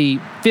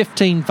see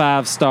 15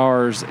 5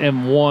 stars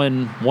and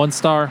one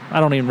star, I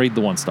don't even read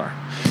the 1 star.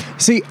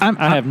 See,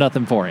 I have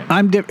nothing for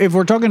him. If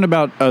we're talking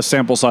about a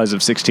sample size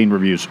of 16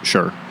 reviews,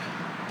 sure.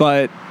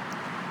 But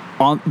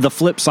on the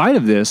flip side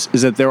of this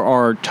is that there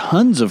are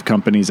tons of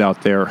companies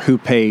out there who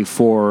pay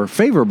for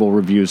favorable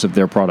reviews of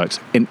their products.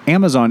 And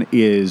Amazon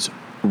is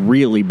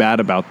really bad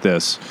about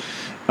this,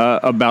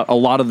 about a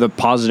lot of the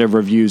positive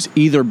reviews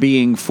either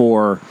being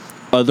for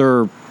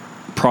other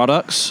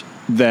products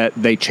that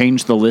they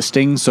change the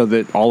listing so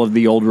that all of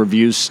the old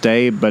reviews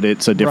stay, but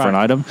it's a different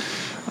item.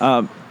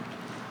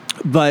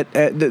 But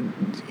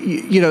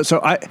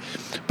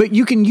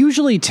you can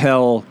usually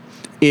tell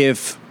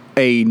if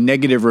a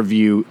negative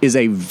review is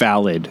a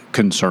valid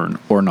concern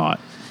or not.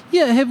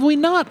 Yeah, have we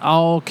not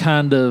all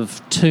kind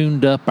of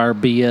tuned up our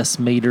BS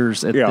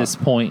meters at this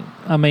point?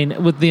 I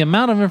mean, with the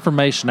amount of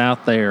information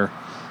out there,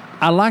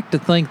 I like to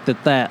think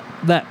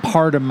that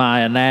part of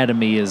my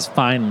anatomy is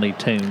finely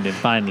tuned and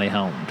finely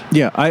honed.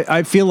 Yeah,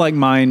 I feel like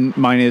mine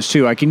is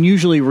too. I can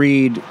usually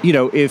read,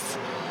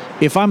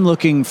 if I'm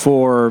looking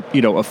for,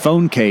 a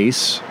phone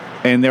case,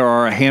 and there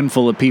are a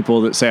handful of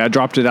people that say I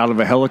dropped it out of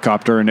a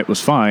helicopter and it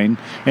was fine,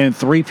 and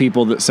 3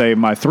 people that say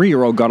my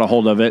 3-year-old got a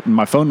hold of it and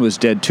my phone was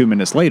dead 2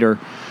 minutes later,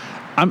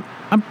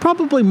 I'm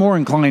probably more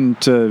inclined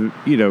to,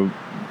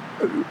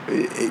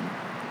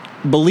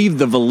 believe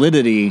the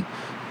validity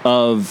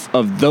of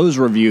those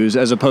reviews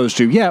as opposed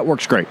to, it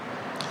works great.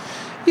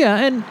 Yeah,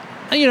 and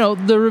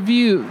the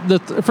review,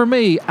 for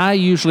me, I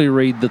usually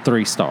read the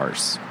 3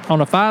 stars. On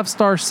a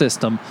 5-star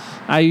system,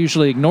 I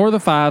usually ignore the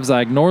 5s,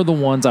 I ignore the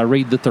 1s, I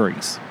read the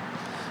 3s.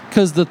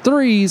 Because the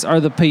 3s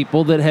are the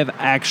people that have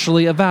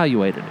actually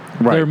evaluated it.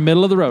 Right. They're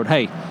middle of the road.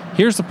 Hey,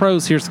 here's the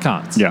pros, here's the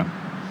cons. Yeah.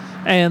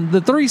 And the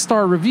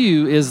 3-star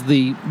review is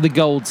the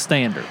gold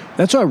standard.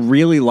 That's what I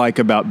really like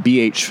about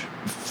BH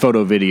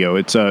Photo Video.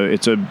 It's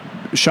a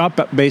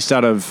shop based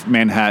out of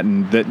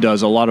Manhattan that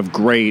does a lot of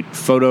great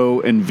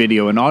photo and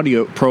video and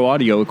pro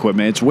audio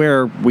equipment. It's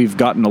where we've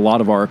gotten a lot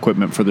of our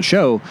equipment for the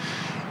show.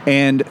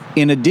 And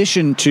in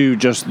addition to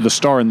just the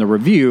star and the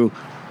review,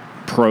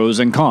 pros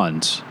and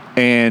cons.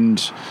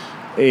 And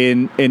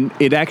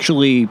it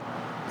actually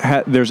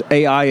there's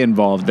AI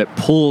involved that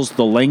pulls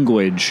the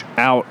language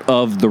out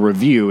of the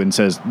review and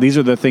says, these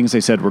are the things they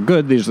said were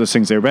good, these are the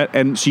things they were bad.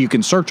 And so you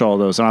can search all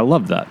those, and I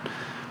love that.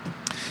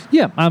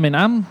 Yeah, I mean,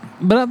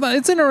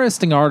 it's an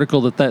interesting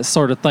article that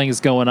sort of thing is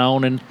going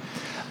on, and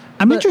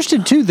I'm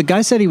interested too. The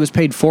guy said he was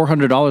paid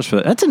 $400 for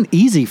that. That's an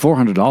easy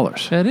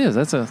 $400. It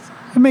is.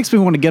 It makes me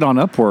want to get on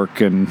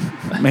Upwork and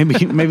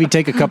maybe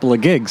take a couple of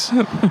gigs.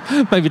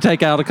 Maybe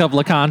take out a couple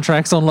of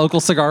contracts on local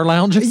cigar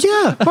lounges.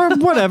 Yeah, or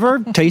whatever.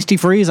 Tasty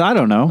Freeze, I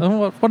don't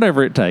know.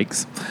 Whatever it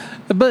takes.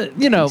 But,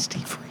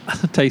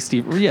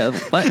 Tasty. Yeah.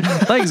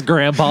 Thanks,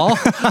 Grandpa.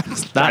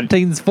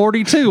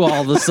 1942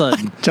 all of a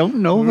sudden. Don't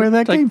know where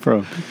that came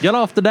from. Get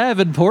off the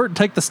Davenport and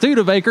take the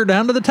Studebaker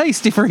down to the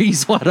Tasty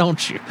Freeze. Why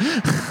don't you?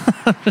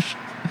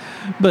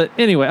 But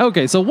anyway,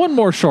 okay, so one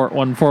more short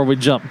one before we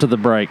jump to the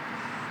break.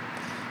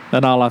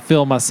 And I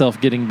feel myself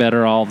getting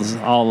better all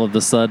of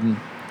a sudden.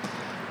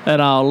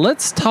 And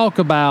let's talk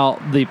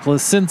about the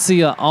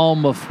Plasencia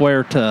Alma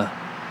Fuerte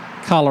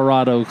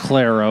Colorado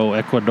Claro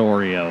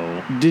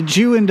Ecuadorio. Did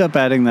you end up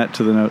adding that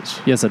to the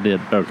notes? Yes, I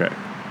did. Okay.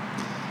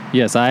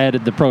 Yes, I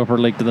added the proper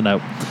link to the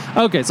note.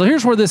 Okay, so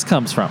here's where this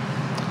comes from.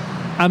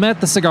 I'm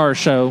at the cigar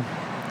show.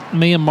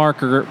 Me and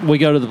Mark, we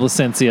go to the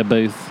Plasencia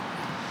booth.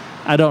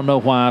 I don't know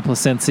why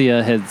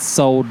Plasencia had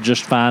sold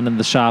just fine in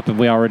the shop, and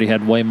we already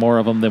had way more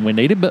of them than we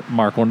needed, but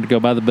Mark wanted to go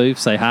by the booth,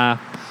 say hi.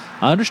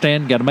 I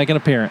understand, got to make an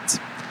appearance.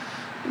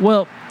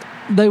 Well,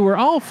 they were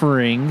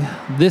offering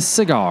this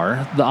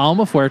cigar, the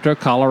Alma Fuerte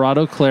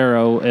Colorado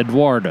Claro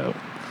Eduardo.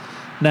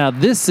 Now,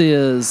 this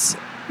is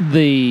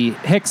the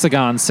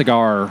hexagon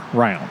cigar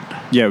round.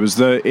 Yeah,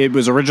 it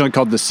was originally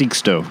called the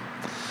Sixto.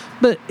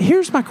 But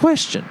here's my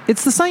question.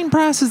 It's the same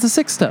price as the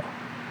Sixto.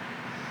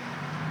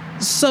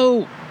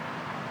 So,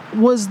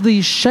 was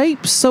the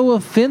shape so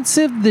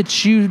offensive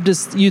that you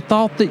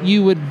thought that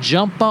you would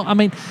jump on? I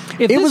mean,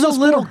 if it was a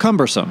little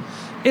cumbersome.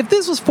 If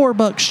this was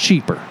 $4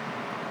 cheaper,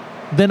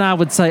 then I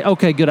would say,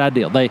 okay, good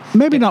idea.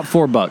 Maybe not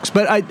 $4,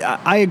 but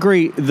I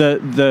agree.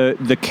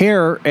 The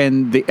care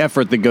and the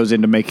effort that goes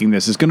into making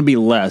this is going to be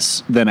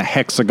less than a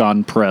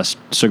hexagon pressed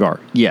cigar.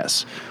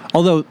 Yes,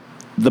 although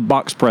the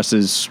box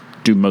presses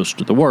do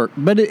most of the work,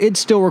 but it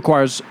still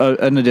requires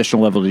an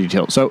additional level of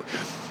detail. So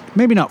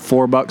maybe not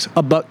 $4,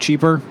 $1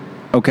 cheaper.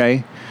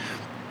 Okay.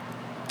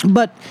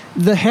 But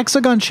the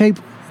hexagon shape,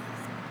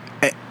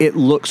 it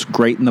looks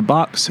great in the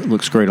box. It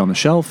looks great on the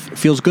shelf. It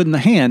feels good in the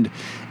hand.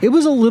 It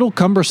was a little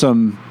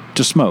cumbersome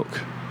to smoke.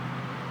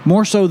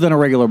 More so than a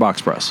regular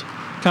box press.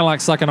 Kind of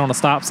like sucking on a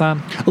stop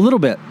sign? A little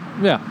bit.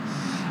 Yeah.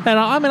 And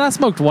I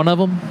smoked one of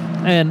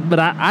them, but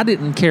I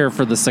didn't care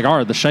for the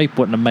cigar. The shape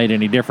wouldn't have made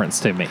any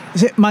difference to me.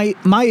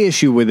 My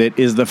issue with it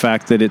is the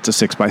fact that it's a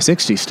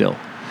 6x60 still.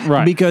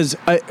 Right. Because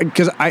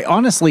I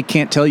honestly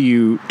can't tell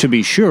you to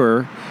be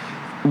sure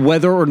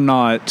whether or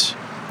not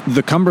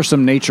the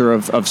cumbersome nature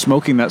of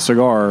smoking that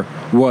cigar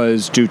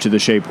was due to the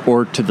shape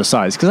or to the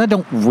size. Because I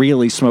don't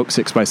really smoke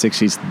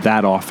 6x60s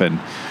that often.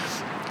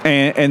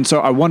 And so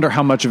I wonder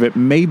how much of it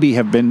maybe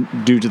have been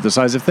due to the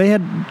size. If they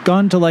had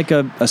gone to like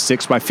a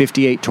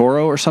 6x58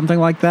 Toro or something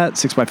like that,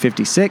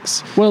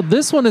 6x56. Well,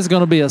 this one is going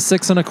to be a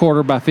 6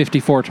 1/4 by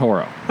 54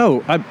 Toro.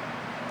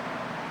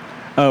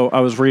 I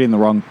was reading the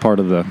wrong part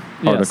of the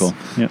article.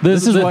 Yeah.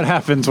 This is what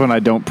happens when I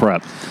don't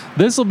prep.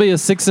 This will be a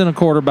 6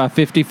 1/4 by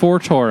 54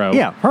 Toro.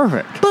 Yeah,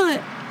 perfect.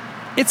 But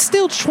it's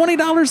still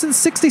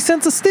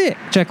 $20.60 a stick.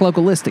 Check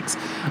local listings.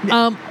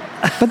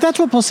 But that's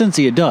what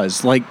Plasencia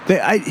does. Like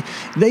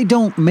they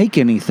don't make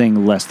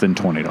anything less than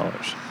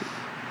 $20.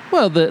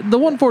 Well, the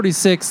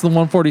 146, the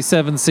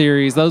 147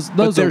 series, those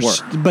are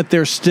worse. But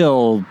they're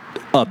still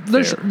up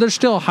there. They're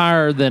still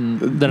higher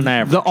than an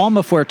average. The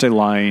Alma Fuerte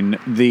line,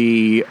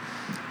 the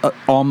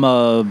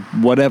Alma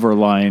whatever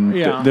line.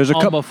 Yeah, there's a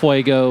Alma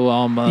Fuego,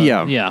 Alma.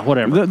 Yeah,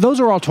 whatever.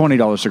 Those are all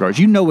 $20 cigars.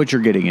 You know what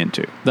you're getting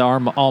into. The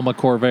Alma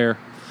Corvair.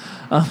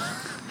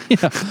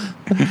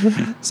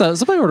 So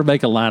somebody were to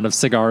make a line of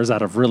cigars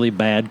out of really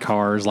bad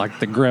cars, like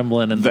the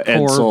Gremlin and the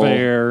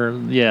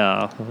Corvair.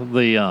 Yeah,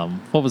 the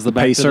what was the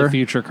Back Pacer? to the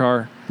Future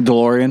car?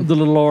 DeLorean. The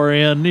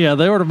DeLorean. Yeah,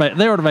 they were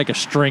to make a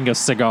string of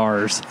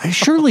cigars.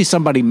 Surely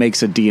somebody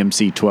makes a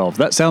DMC 12.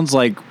 That sounds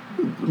like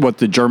what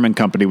the German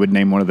company would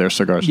name one of their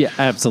cigars. Yeah,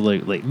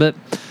 absolutely. But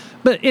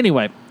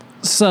anyway,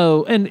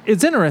 so, and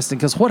it's interesting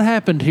because what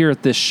happened here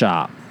at this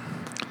shop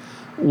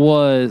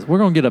was we're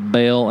going to get a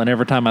bell, and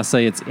every time I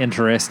say it's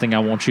interesting, I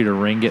want you to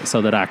ring it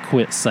so that I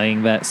quit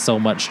saying that so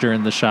much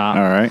during the shop.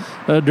 All right.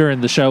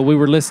 During the show. We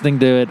were listening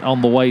to it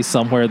on the way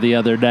somewhere the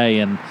other day,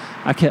 and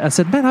I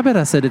said, man, I bet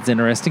I said it's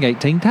interesting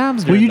 18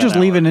 times during Will you just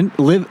hour.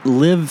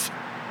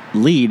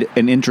 lead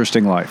an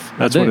interesting life?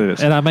 That's what it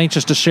is. And I'm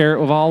anxious to share it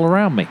with all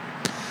around me.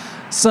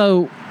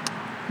 So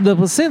the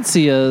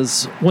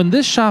Plasencias, when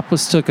this shop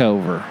was took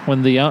over,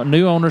 when the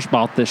new owners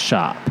bought this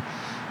shop,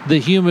 the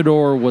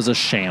humidor was a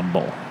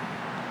shamble.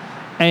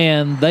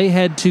 And they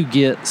had to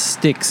get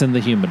sticks in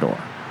the humidor.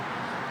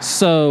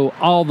 So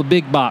all the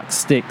big box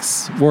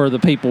sticks were the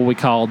people we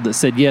called that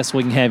said, yes,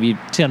 we can have you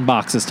 10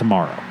 boxes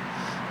tomorrow.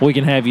 We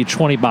can have you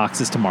 20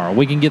 boxes tomorrow.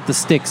 We can get the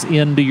sticks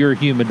into your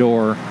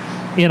humidor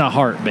in a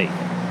heartbeat.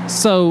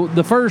 So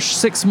the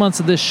first 6 months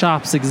of this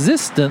shop's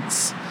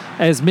existence,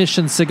 As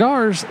Mission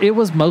Cigars, it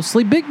was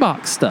mostly big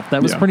box stuff.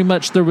 That was pretty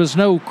much, there was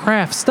no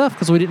craft stuff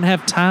because we didn't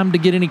have time to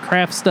get any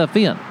craft stuff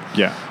in.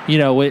 Yeah. You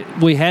know,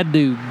 we had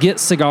to get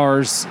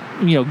cigars,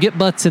 get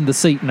butts in the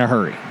seat in a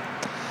hurry.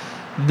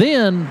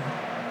 Then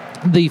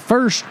the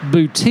first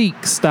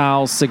boutique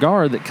style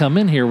cigar that come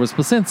in here was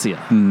Plasencia.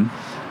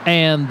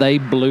 And they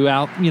blew it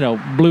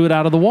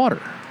out of the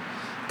water.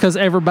 Because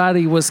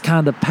everybody was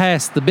kind of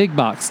past the big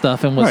box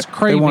stuff and was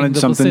craving they wanted the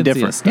something Plasencia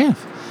different.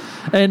 stuff.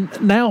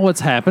 And now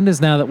what's happened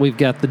is now that we've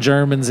got the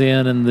Germans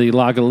in and the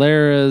La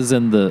Galeras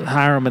and the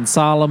Hiram and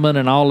Solomon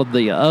and all of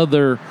the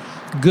other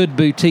good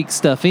boutique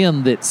stuff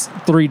in that's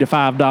 $3 to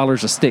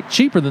 $5 a stick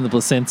cheaper than the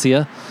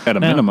Plasencia. At a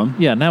minimum.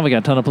 Yeah, now we got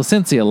a ton of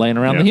Plasencia laying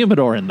around the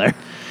humidor in there.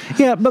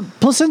 Yeah, but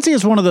Plasencia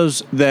is one of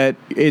those that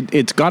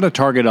it's got a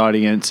target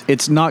audience.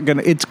 It's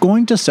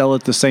going to sell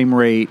at the same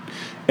rate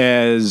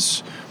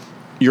as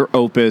your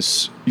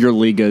Opus, your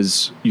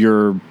Ligas,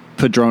 your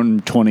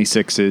Padron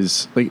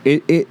 26s.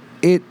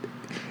 Like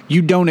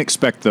you don't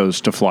expect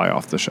those to fly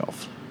off the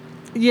shelf.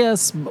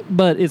 Yes,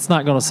 but it's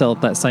not going to sell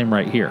at that same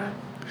rate here.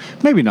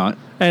 Maybe not.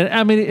 And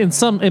I mean,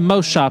 in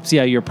most shops,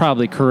 yeah, you're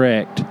probably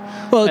correct.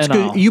 Well, it's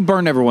good. You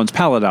burn everyone's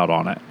palate out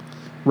on it.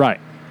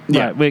 Right.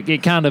 Yeah. Right.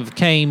 It kind of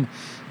came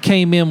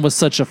in with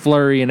such a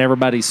flurry, and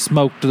everybody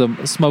smoked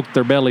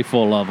their belly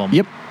full of them.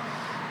 Yep.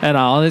 And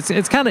all.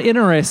 It's kind of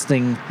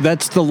interesting.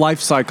 That's the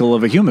life cycle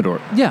of a humidor.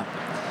 Yeah.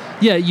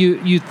 Yeah.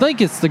 You think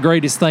it's the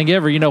greatest thing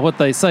ever. You know what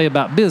they say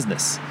about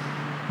business.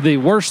 The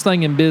worst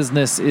thing in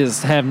business is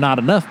to have not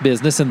enough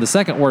business, and the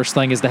second worst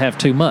thing is to have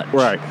too much.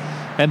 Right.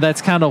 And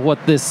that's kind of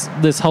what this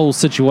whole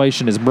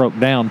situation is broke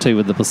down to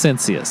with the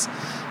Plasencias.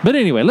 But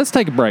anyway, let's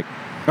take a break.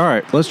 All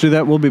right, let's do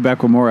that. We'll be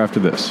back with more after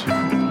this.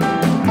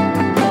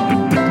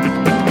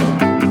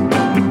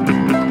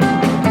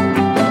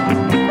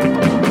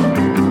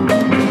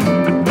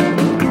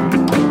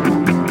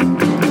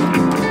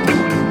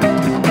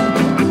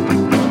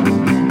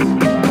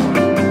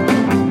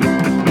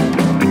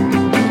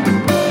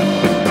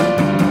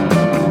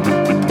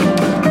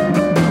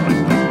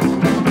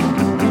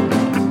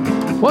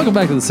 Welcome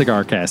back to the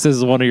CigarCast. This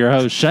is one of your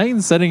hosts,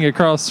 Shane, sitting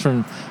across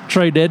from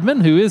Trae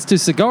Dedman, who is to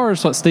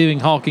cigars what Stephen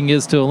Hawking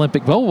is to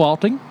Olympic pole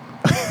vaulting.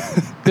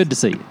 Good to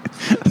see you.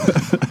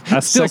 I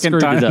still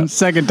screwed it up.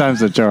 Second time's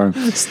the charm.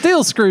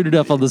 Still screwed it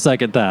up on the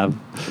second time.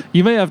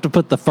 You may have to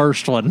put the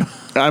first one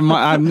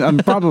I'm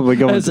probably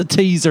going as a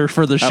teaser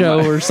for the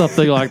show or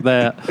something like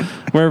that,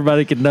 where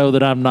everybody can know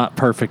that I'm not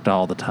perfect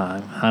all the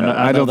time.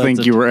 I don't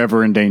think you were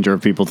ever in danger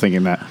of people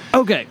thinking that.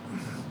 Okay.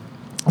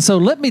 So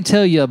let me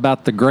tell you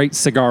about the great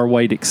cigar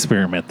weight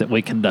experiment that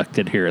we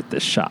conducted here at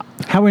this shop.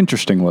 How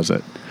interesting was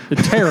it?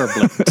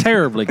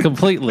 Terribly,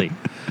 completely,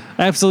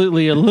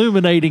 absolutely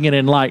illuminating and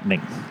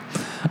enlightening.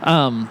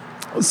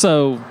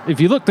 So if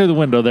you look through the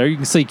window there, you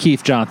can see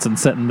Keith Johnson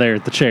sitting there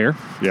at the chair.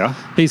 Yeah.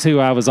 He's who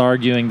I was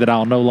arguing that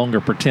I'll no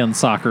longer pretend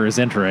soccer is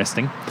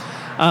interesting.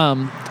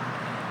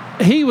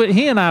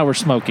 He and I were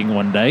smoking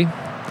one day,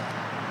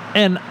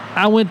 and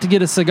I went to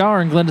get a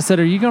cigar, and Glenda said,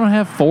 "Are you going to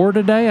have 4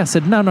 today?" I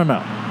said,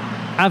 No.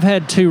 I've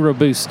had 2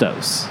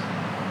 Robustos.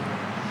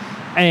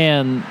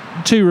 And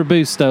 2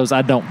 Robustos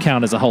I don't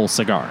count as a whole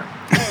cigar.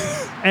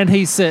 And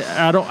he said,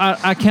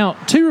 I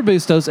count 2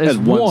 Robustos as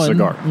one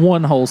cigar.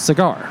 One whole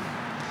cigar.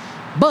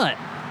 But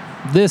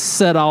this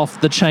set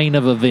off the chain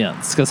of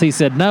events because he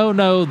said,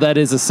 no, that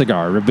is a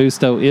cigar.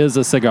 Robusto is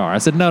a cigar. I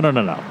said, no.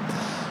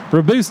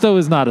 Robusto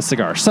is not a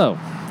cigar. So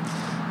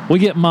we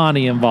get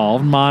Monty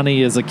involved.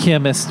 Monty is a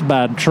chemist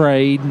by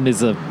trade and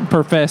is a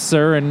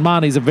professor, and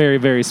Monty's a very,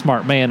 very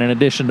smart man in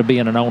addition to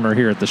being an owner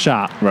here at the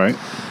shop. Right.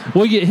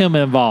 We get him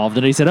involved,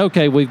 and he said,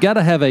 okay, we've got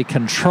to have a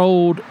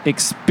controlled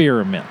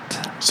experiment.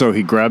 So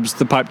he grabs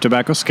the pipe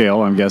tobacco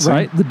scale, I'm guessing.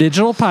 Right, the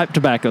digital pipe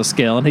tobacco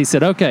scale, and he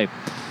said, okay,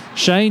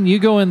 Shane, you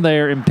go in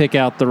there and pick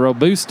out the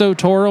Robusto,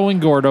 Toro, and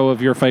Gordo of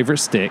your favorite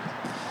stick.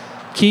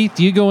 Keith,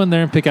 you go in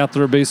there and pick out the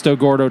Robusto,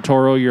 Gordo,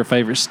 Toro, your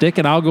favorite stick,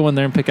 and I'll go in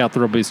there and pick out the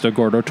Robusto,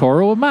 Gordo,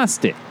 Toro of my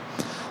stick.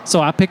 So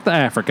I picked the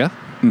Africa,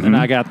 and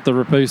I got the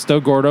Robusto,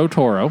 Gordo,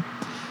 Toro.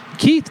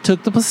 Keith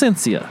took the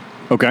Plasencia.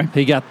 Okay.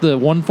 He got the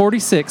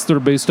 146, the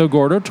Robusto,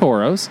 Gordo,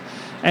 Toros,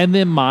 and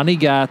then Monty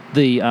got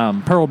the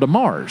Pearl de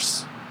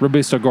Mars,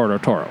 Robusto, Gordo,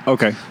 Toro.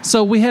 Okay.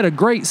 So we had a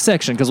great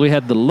section because we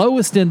had the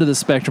lowest end of the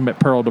spectrum at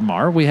Pearl de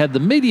Mar. We had the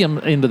medium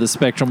end of the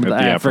spectrum with the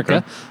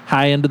Africa,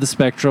 high end of the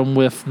spectrum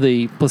with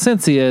the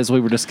Plasencia, as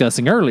we were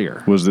discussing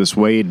earlier. Was this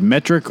weighed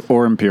metric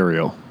or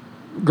imperial?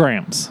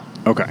 Grams.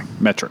 Okay,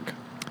 metric.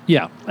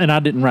 Yeah, and I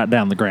didn't write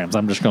down the grams.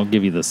 I'm just going to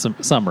give you the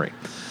summary.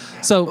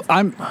 So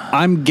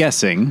I'm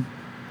guessing.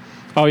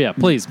 Oh yeah,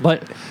 please,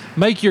 but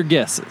make your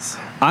guesses.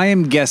 I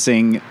am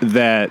guessing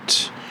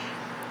that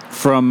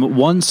from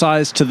one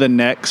size to the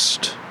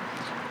next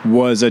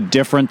was a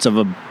difference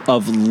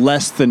of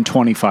less than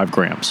 25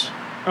 grams.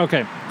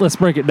 Okay, let's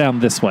break it down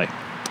this way.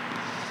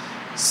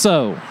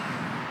 So,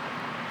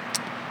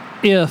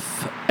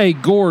 if a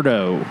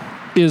Gordo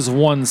is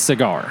 1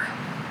 cigar,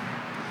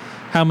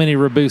 how many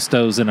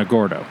Robustos in a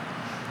Gordo?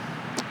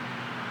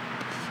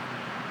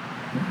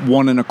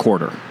 1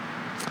 1/4.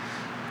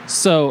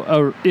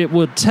 So, it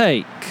would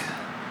take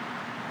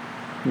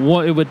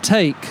it would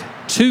take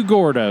 2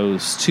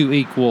 Gordos to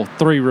equal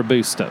 3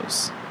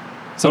 Robustos.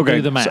 So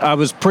do the math. So I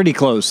was pretty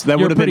close. That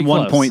would have been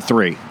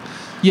 1.3.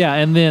 Yeah,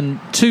 and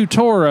then 2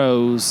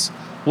 Toros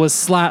was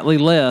slightly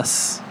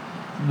less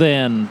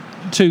than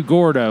 2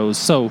 Gordos.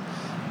 So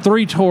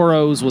 3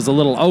 Toros was a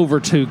little over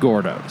 2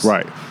 Gordos.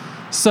 Right.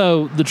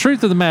 So the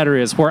truth of the matter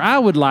is, where I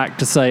would like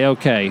to say,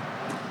 okay,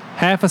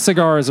 half a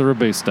cigar is a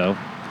Robusto,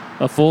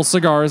 a full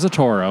cigar is a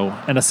Toro,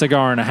 and a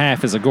cigar and a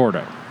half is a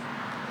Gordo.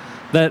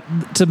 That,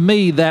 to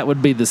me, that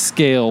would be the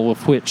scale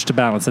with which to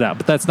balance it out.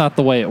 But that's not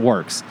the way it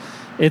works.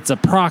 It's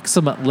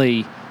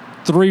approximately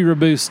 3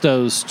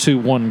 Robustos to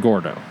 1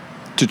 Gordo.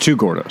 To 2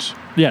 Gordos.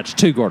 Yeah, to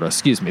 2 Gordos,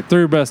 excuse me.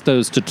 3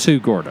 Robustos to 2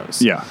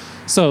 Gordos. Yeah.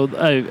 So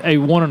a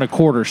 1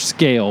 1/4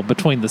 scale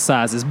between the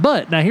sizes.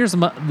 But now here's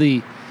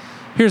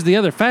the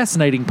other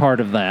fascinating part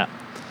of that.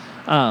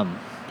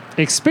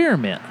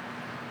 Experiment.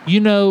 You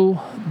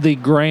know, the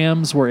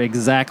grams were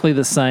exactly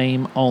the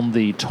same on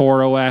the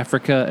Toro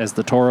Africa as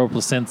the Toro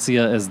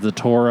Placencia, as the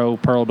Toro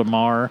Pearl de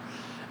Mar,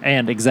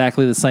 and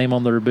exactly the same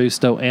on the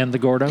Robusto and the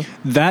Gordo.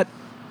 That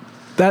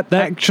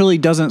actually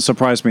doesn't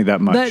surprise me that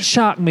much. That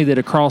shocked me that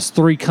across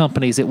 3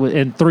 companies, it would,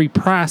 in 3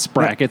 price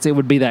brackets, it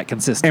would be that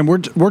consistent.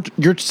 And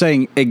you're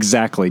saying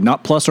exactly,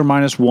 not plus or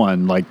minus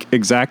 1, like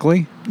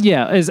exactly.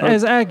 Yeah,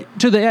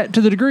 to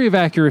the degree of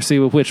accuracy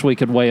with which we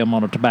could weigh them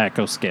on a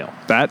tobacco scale.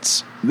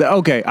 That's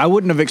okay. I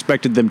wouldn't have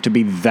expected them to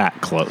be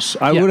that close.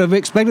 I would have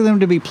expected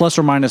them to be plus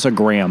or minus a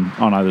gram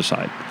on either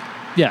side.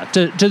 Yeah,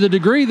 to the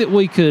degree that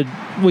we could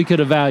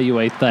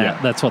evaluate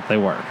that, that's what they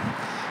were.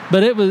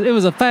 But it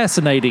was a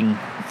fascinating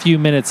few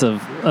minutes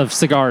of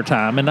cigar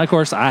time, and of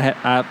course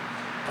I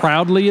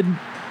proudly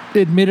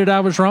admitted I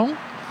was wrong.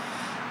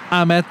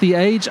 I'm at the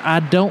age I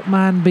don't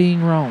mind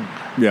being wrong.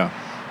 Yeah.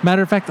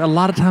 Matter of fact, a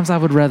lot of times I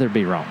would rather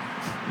be wrong.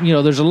 You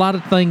know, there's a lot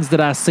of things that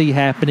I see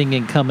happening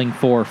and coming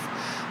forth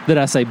that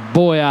I say,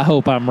 boy, I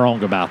hope I'm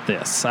wrong about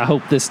this. I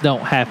hope this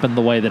don't happen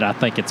the way that I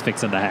think it's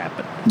fixing to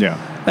happen. Yeah.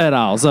 At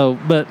all. So,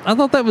 but I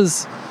thought that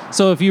was,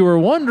 so if you were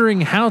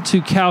wondering how to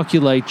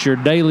calculate your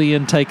daily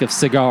intake of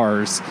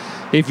cigars,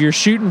 if you're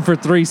shooting for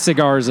 3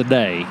 cigars a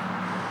day,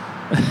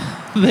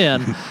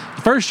 then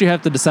first you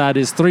have to decide,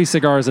 is 3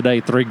 cigars a day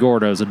 3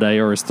 Gordos a day,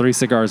 or is 3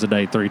 cigars a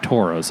day 3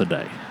 Toros a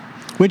day?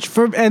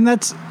 And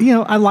that's,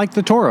 I like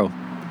the Toro.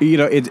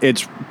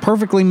 It's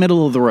perfectly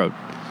middle of the road.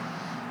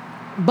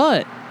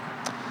 But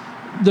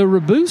the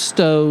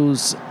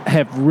Robustos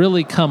have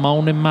really come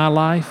on in my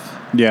life.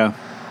 Yeah.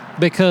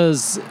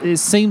 Because it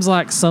seems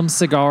like some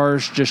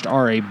cigars just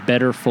are a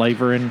better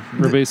flavor in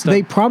Robusto.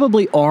 They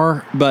probably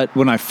are, but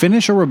when I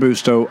finish a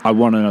Robusto, I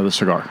want another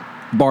cigar,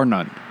 bar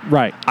none.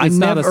 Right. It's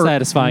not a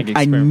satisfying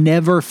experience. I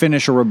never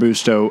finish a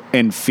Robusto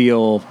and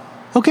feel,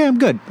 okay, I'm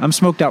good. I'm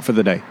smoked out for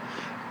the day.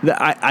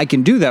 I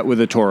can do that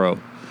with a Toro.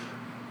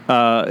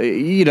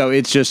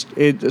 It's just,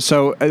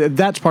 so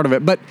that's part of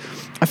it. But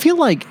I feel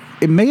like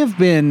it may have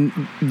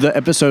been the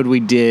episode we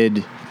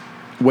did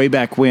way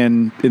back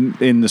when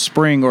in the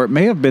spring, or it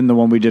may have been the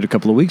one we did a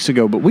couple of weeks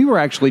ago, but we were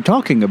actually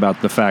talking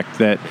about the fact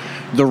that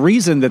the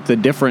reason that the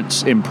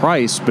difference in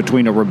price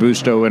between a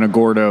Robusto and a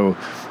Gordo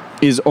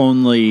is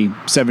only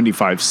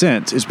 75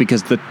 cents is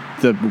because the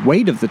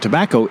weight of the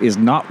tobacco is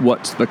not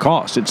what's the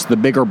cost. It's the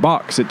bigger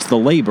box. It's the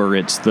labor.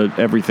 It's the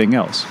everything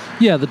else.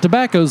 Yeah, the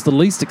tobacco is the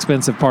least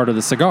expensive part of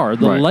the cigar.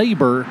 The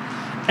labor,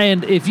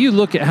 and if you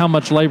look at how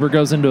much labor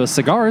goes into a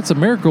cigar, it's a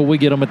miracle we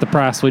get them at the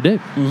price we do.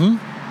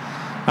 Mm-hmm.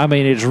 I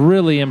mean, it's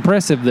really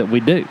impressive that we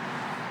do.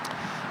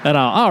 And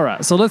all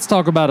right, so let's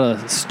talk about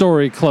a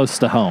story close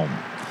to home.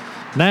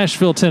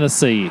 Nashville,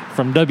 Tennessee,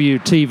 from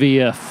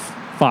WTVF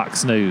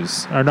Fox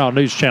News, or no,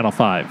 News Channel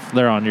 5.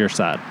 They're on your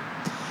side.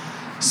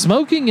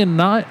 Smoking in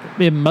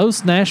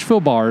most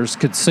Nashville bars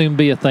could soon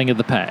be a thing of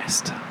the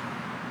past.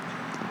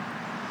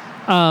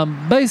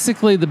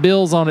 Basically, the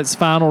bill's on its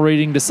final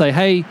reading to say,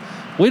 hey,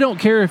 we don't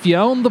care if you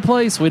own the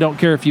place. We don't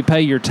care if you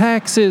pay your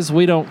taxes.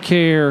 We don't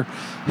care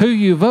who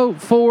you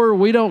vote for.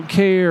 We don't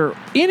care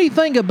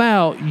anything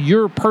about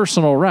your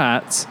personal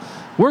rights.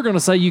 We're going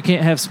to say you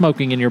can't have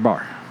smoking in your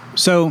bar.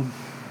 So,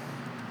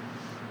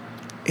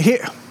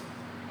 here,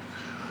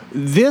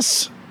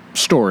 this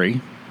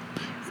story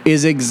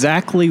is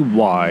exactly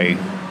why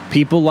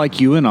people like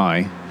you and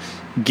I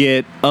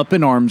get up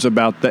in arms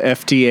about the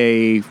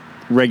FDA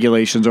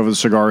regulations over the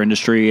cigar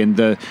industry and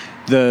the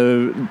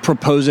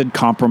proposed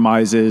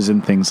compromises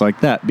and things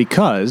like that.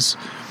 Because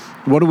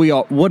what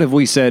have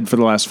we said for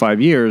the last 5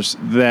 years?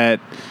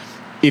 That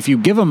if you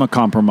give them a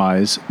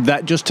compromise,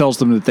 that just tells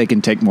them that they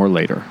can take more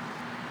later.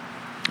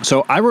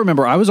 So I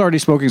remember I was already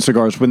smoking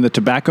cigars when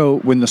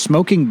the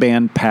smoking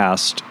ban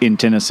passed in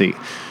Tennessee.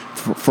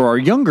 For our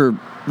younger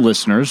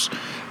listeners,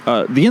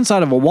 the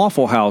inside of a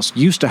Waffle House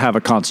used to have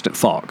a constant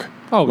fog.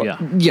 Oh,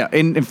 yeah. Yeah,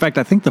 and in fact,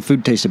 I think the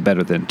food tasted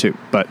better then, too.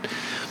 But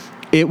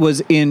it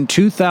was in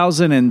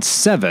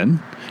 2007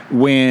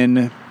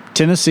 when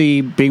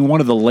Tennessee, being one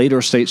of the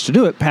later states to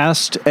do it,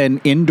 passed an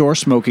indoor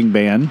smoking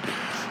ban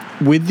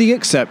with the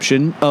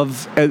exception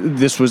of,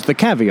 this was the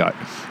caveat,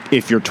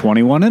 if you're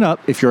 21 and up,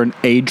 if you're an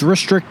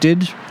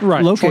age-restricted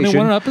location,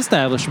 21 and up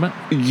establishment,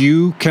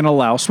 you can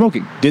allow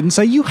smoking. Didn't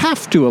say you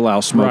have to allow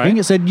smoking. Right.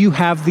 It said you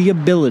have the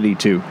ability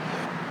to.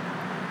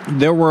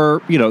 There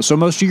were, so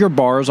most of your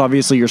bars,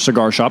 obviously your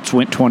cigar shops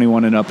went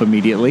 21 and up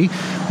immediately,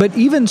 but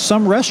even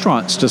some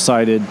restaurants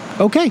decided,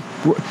 okay,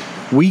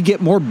 we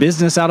get more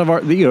business out of our,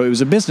 it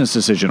was a business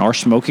decision. Our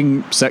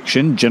smoking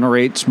section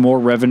generates more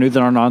revenue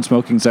than our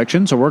non-smoking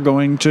section, so we're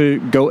going to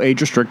go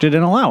age restricted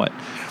and allow it.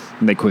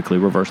 And they quickly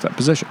reversed that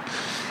position.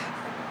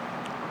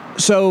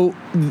 So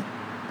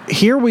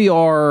here we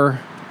are,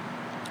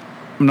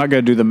 I'm not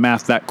going to do the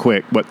math that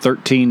quick,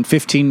 13,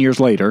 15 years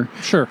later.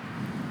 Sure.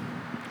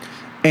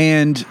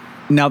 And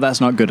now that's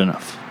not good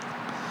enough.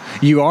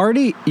 You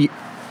already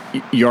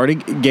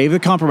gave the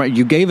compromise.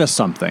 You gave us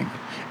something.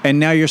 And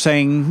now you're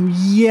saying,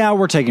 yeah,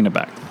 we're taking it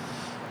back.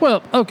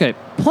 Well, okay.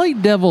 Play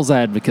devil's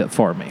advocate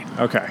for me.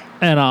 Okay.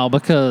 And all,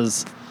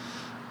 because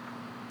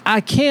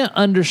I can't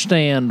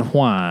understand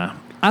why.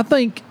 I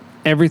think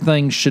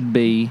everything should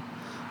be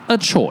a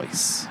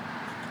choice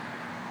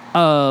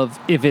of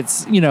if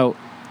it's,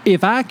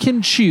 if I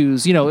can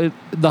choose, the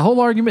whole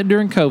argument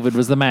during COVID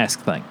was the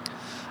mask thing.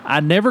 I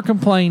never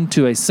complained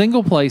to a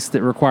single place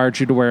that required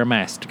you to wear a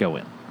mask to go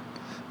in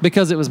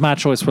because it was my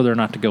choice whether or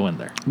not to go in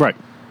there. Right.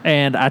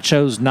 And I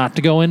chose not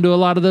to go into a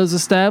lot of those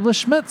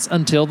establishments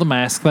until the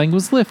mask thing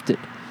was lifted.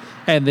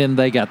 And then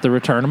they got the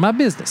return of my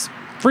business.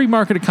 Free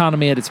market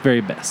economy at its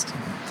very best.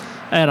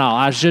 And all.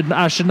 I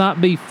should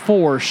not be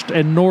forced,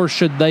 and nor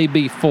should they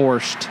be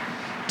forced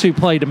to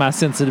play to my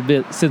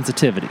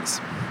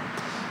sensitivities.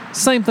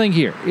 Same thing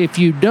here. If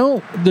you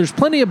don't, there's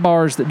plenty of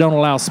bars that don't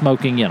allow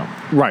smoking in them.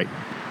 Right.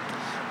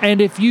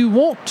 And if you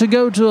want to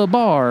go to a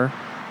bar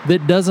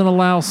that doesn't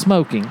allow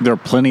smoking, there are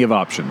plenty of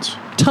options.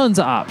 Tons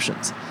of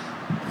options.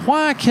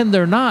 Why can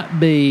there not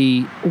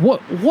be,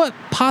 what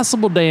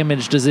possible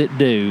damage does it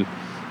do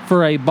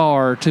for a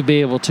bar to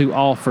be able to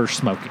offer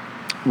smoking?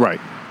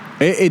 Right.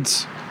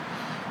 Because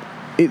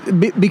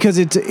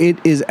it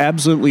is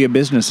absolutely a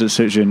business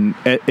decision,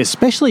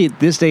 especially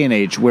at this day and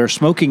age where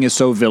smoking is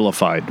so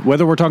vilified.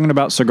 Whether we're talking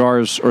about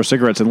cigars or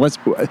cigarettes, and let's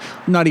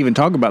not even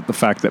talk about the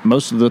fact that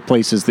most of the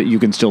places that you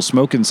can still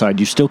smoke inside,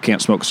 you still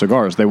can't smoke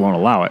cigars. They won't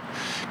allow it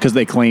because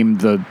they claim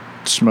the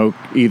smoke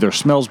either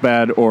smells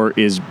bad or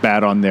is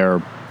bad on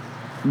their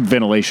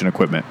ventilation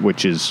equipment,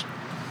 which is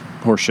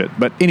horseshit.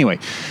 But anyway,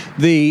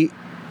 the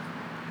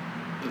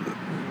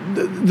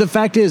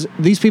fact is,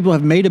 these people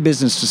have made a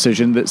business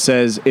decision that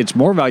says it's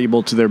more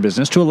valuable to their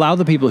business to allow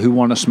the people who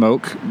want to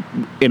smoke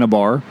in a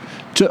bar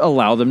to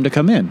allow them to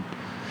come in.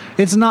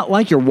 It's not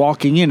like you're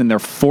walking in and they're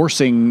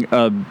forcing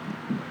a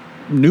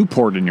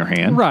Newport in your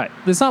hand. Right.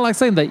 It's not like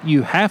saying that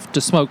you have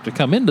to smoke to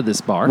come into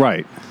this bar.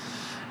 Right.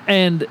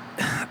 And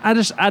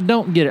I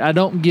don't get it. I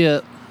don't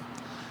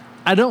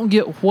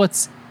get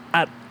what's...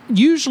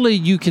 usually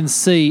you can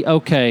see,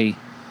 okay,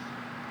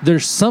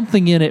 there's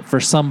something in it for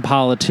some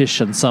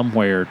politician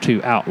somewhere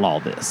to outlaw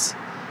this.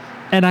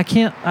 And I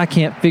can't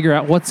figure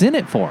out what's in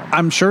it for them.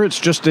 I'm sure it's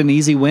just an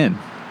easy win.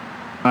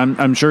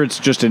 I'm sure it's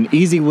just an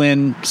easy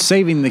win,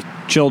 saving the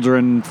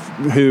children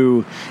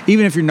who,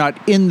 even if you're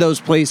not in those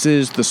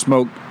places, the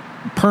smoke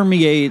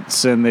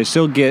permeates and they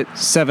still get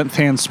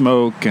seventh-hand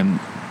smoke, and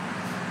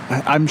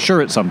I'm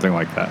sure it's something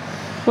like that.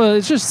 Well,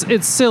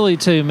 it's silly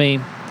to me.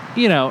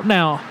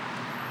 Now,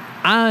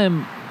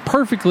 I'm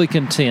perfectly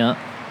content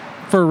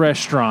for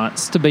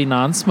restaurants to be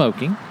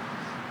non-smoking.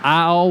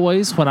 I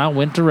always, when I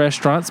went to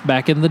restaurants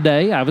back in the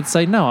day, I would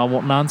say, no, I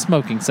want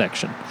non-smoking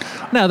section.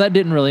 Now, that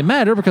didn't really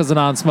matter because the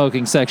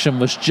non-smoking section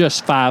was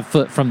just 5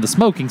 foot from the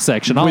smoking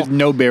section. With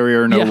no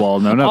barrier, no wall,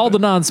 no nothing. All the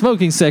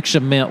non-smoking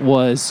section meant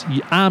was,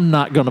 I'm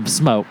not going to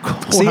smoke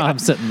while I'm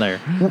sitting there.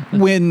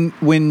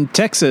 When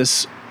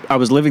Texas, I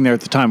was living there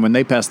at the time, when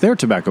they passed their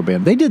tobacco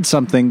ban, they did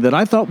something that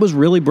I thought was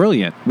really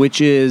brilliant,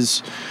 which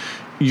is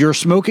you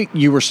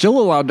were still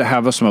allowed to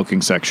have a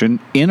smoking section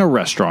in a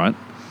restaurant,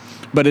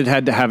 but it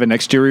had to have an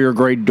exterior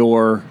grade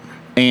door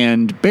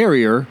and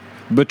barrier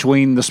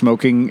between the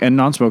smoking and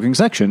non-smoking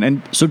section.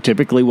 And so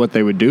typically what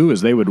they would do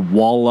is they would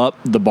wall up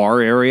the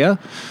bar area,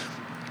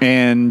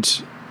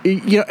 and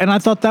I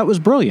thought that was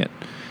brilliant.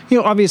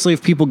 Obviously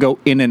if people go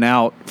in and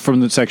out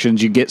from the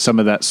sections, you get some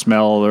of that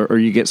smell or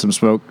you get some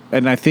smoke.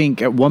 And I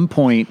think at one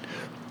point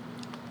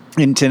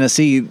in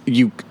Tennessee,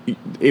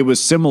 it was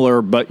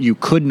similar, but you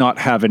could not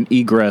have an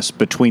egress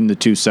between the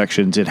two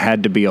sections. It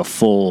had to be a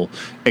full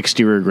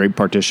exterior grade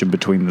partition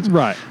between the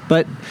right.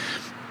 But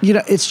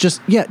it's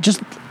just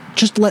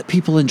let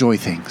people enjoy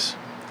things.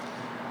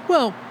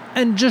 Well,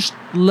 and just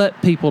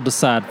let people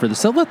decide for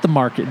themselves. Let the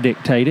market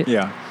dictate it.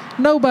 Yeah.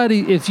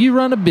 Nobody, if you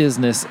run a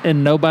business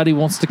and nobody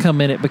wants to come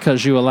in it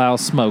because you allow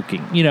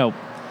smoking,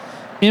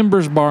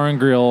 Ember's Bar and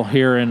Grill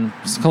here in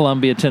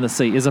Columbia,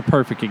 Tennessee is a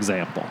perfect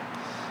example.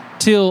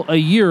 Till a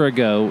year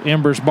ago,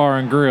 Ember's Bar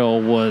and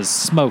Grill was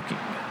smoking,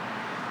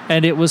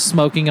 and it was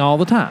smoking all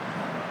the time.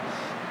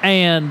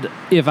 And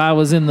if I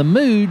was in the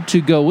mood to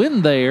go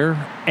in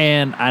there,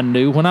 and I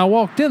knew when I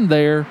walked in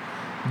there,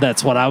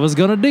 that's what I was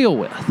going to deal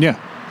with. Yeah.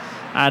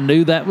 I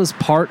knew that was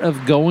part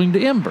of going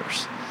to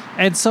Embers.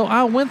 And so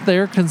I went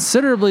there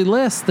considerably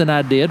less than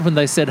I did when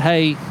they said,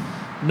 hey,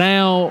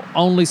 now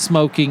only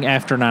smoking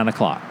after 9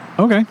 o'clock.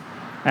 Okay.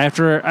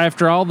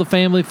 After all the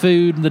family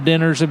food and the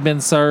dinners have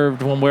been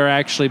served, when we're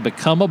actually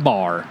become a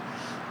bar,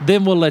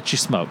 then we'll let you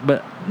smoke.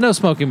 But no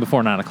smoking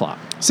before 9 o'clock.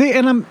 See,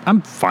 and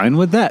I'm fine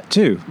with that,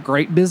 too.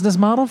 Great business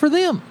model for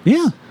them.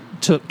 Yeah.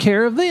 Took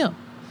care of them.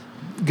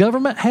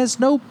 Government has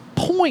no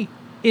point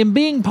in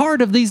being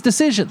part of these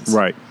decisions.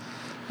 Right.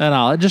 And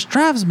all. It just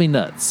drives me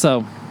nuts.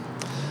 So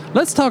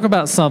let's talk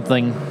about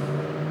something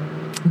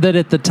that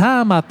at the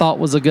time I thought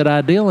was a good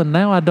idea and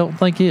now I don't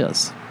think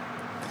is.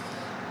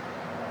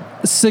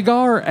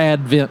 Cigar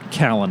advent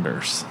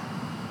calendars.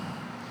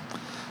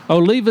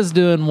 Oliva's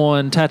doing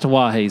one.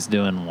 Tatuaje's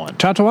doing one.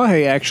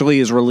 Tatuaje actually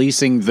is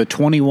releasing the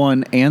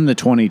 21 and the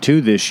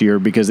 22 this year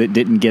because it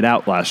didn't get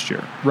out last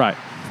year. Right.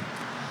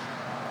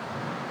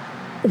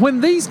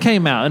 When these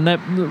came out, and that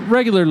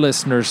regular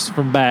listeners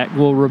from back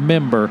will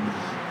remember,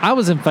 I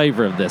was in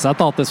favor of this. I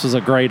thought this was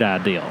a great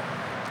idea.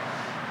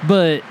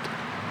 But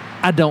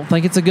I don't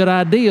think it's a good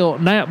idea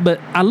now. But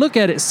I look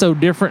at it so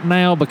different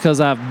now because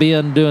I've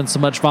been doing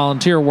so much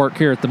volunteer work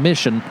here at the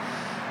mission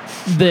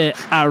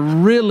that I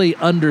really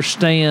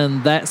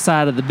understand that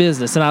side of the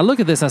business. And I look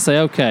at this and I say,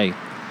 okay,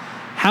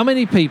 how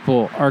many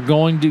people are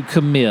going to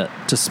commit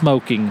to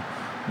smoking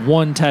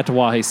one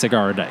Tatuaje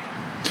cigar a day?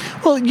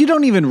 Well, you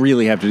don't even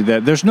really have to do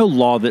that. There's no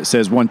law that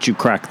says once you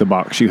crack the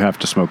box, you have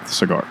to smoke the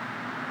cigar.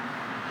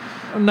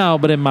 No,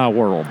 but in my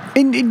world.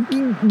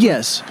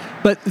 Yes,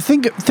 but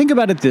think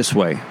about it this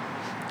way.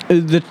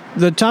 The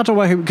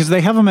Tatuaje, because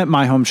they have them at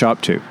my home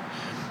shop too.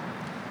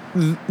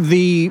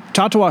 The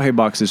Tatuaje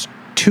box is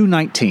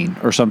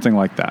 $2.19 or something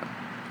like that.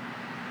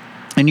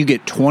 And you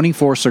get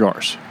 24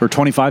 cigars or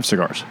 25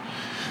 cigars.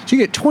 So you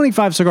get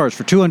 25 cigars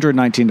for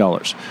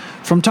 $219.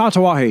 From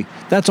Tatuaje,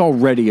 that's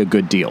already a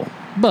good deal.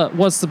 But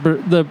what's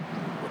the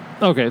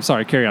okay,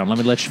 sorry, carry on. Let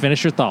me let you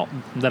finish your thought.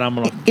 Then I'm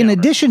going to In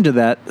addition to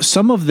that,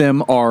 some of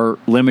them are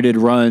limited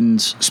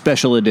runs,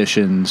 special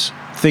editions,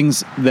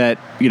 things that,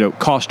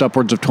 cost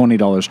upwards of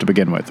 $20 to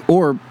begin with.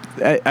 Or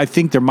I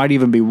think there might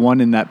even be one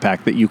in that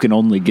pack that you can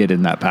only get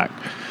in that pack.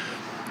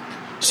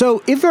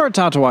 So if you're a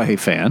Tatuaje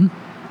fan,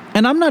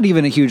 and I'm not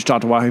even a huge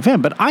Tatuaje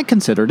fan, but I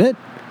considered it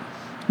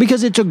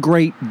because it's a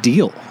great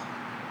deal.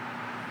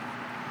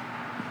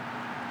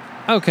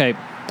 Okay,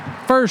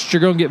 first you're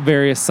going to get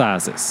various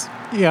sizes.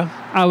 Yeah.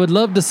 I would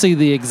love to see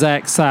the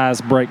exact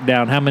size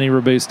breakdown. How many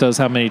Robustos,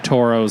 how many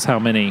Toros, how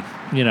many,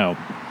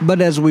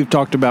 But as we've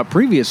talked about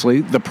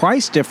previously, the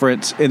price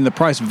difference in the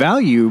price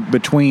value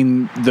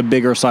between the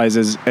bigger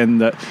sizes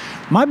and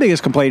my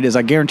biggest complaint is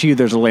I guarantee you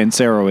there's a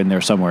Lancero in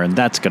there somewhere, and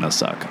that's going to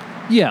suck.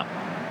 Yeah.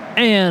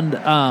 And,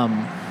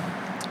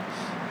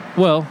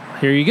 well,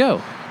 here you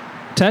go.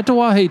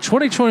 Tatuaje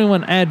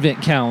 2021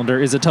 Advent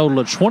Calendar is a total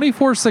of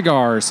 24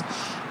 cigars,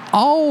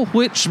 all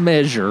which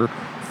measure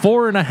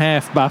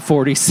 4.5 by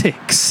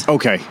 46.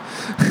 Okay.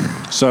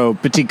 So,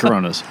 petite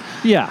Coronas.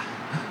 Yeah.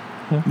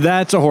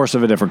 That's a horse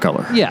of a different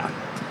color. Yeah.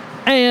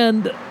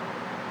 And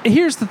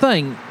here's the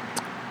thing.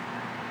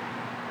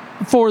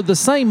 For the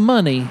same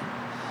money,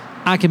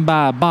 I can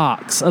buy a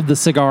box of the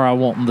cigar I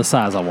want and the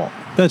size I want.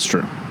 That's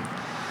true.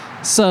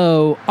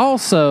 So,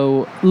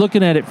 also,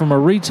 looking at it from a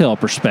retail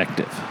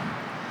perspective,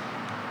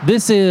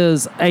 this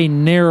is a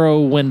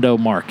narrow window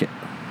market.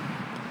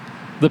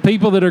 The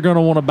people that are going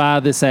to want to buy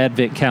this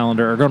Advent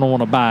calendar are going to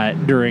want to buy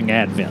it during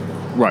Advent.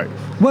 Right.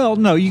 Well,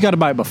 no, you got to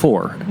buy it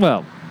before.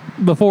 Well,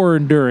 before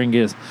and during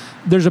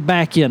there's a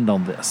back end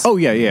on this. Oh,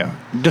 yeah.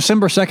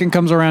 December 2nd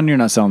comes around, you're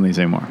not selling these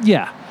anymore.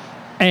 Yeah.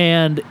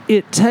 And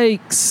it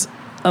takes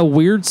a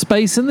weird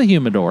space in the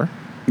humidor.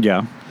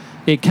 Yeah.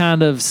 It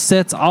kind of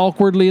sets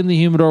awkwardly in the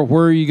humidor.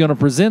 Where are you going to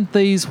present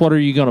these? What are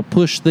you going to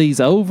push these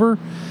over?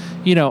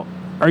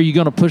 Are you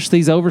going to push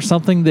these over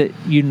something that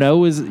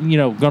is,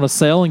 going to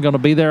sell and going to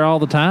be there all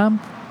the time?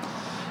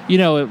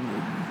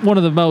 One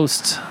of the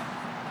most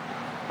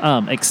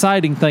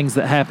exciting things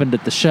that happened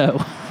at the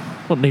show,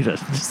 we'll need a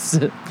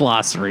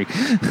glossary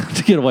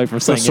to get away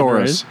from saying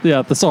Thesaurus.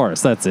 Yeah,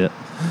 thesaurus, that's it.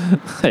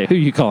 Hey, who are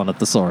you calling a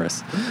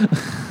thesaurus?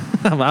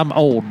 I'm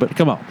old, but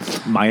come on.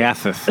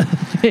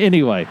 Myathith.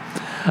 Anyway,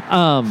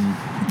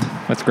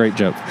 that's a great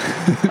joke.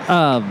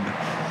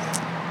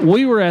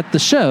 We were at the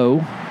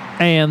show,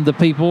 and the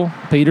people,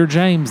 Peter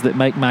James, that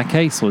make my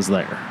case was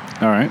there.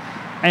 All right.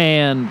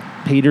 And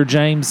Peter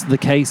James, the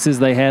cases,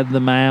 they had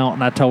them out,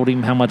 and I told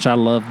him how much I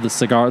love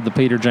the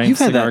Peter James You've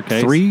had cigar that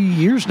case. 3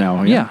 years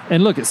now. Yeah,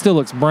 and look, it still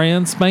looks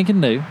brand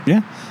spanking new.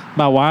 Yeah.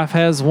 My wife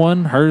has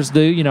one, hers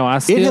do. It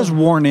has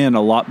worn in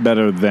a lot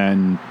better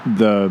than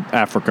the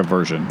Africa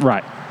version.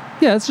 Right.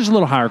 Yeah, it's just a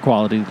little higher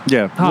quality.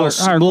 Yeah, higher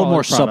a little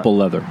more product. supple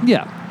leather.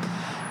 Yeah.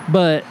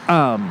 But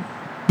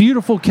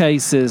beautiful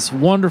cases,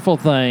 wonderful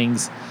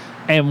things.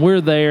 And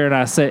we're there,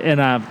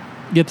 and I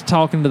get to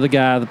talking to the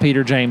guy, the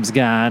Peter James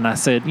guy, and I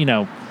said,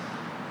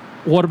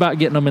 what about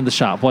getting them in the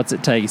shop? What's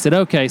it take? He said,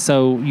 okay,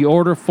 so you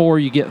order 4,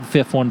 you get the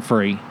 5th one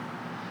free.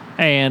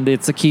 and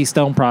it's a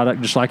Keystone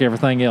product, just like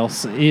everything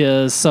else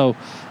is. So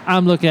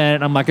I'm looking at it,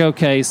 and I'm like,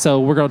 okay,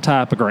 so we're going to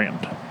tie up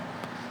 $1,000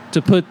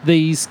 to put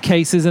these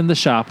cases in the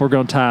shop. We're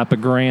going to tie up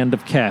 $1,000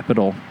 of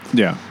capital.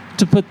 Yeah.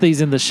 To put these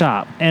in the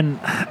shop. And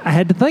I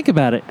had to think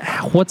about it.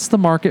 What's the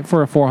market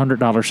for a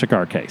 $400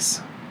 cigar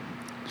case?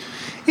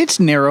 It's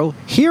narrow.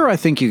 Here, I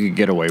think you could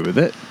get away with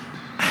it.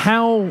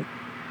 How,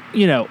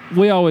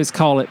 we always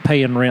call it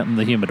paying rent in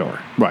the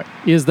humidor. Right.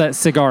 Is that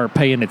cigar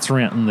paying its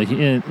rent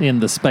in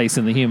the space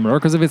in the humidor?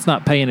 Because if it's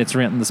not paying its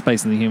rent in the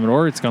space in the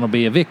humidor, it's going to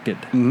be evicted.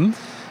 Mm-hmm.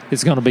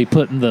 It's going to be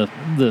put in the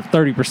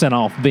 30%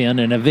 off bin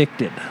and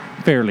evicted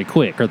fairly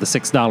quick, or the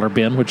 $6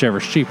 bin,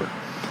 whichever's cheaper.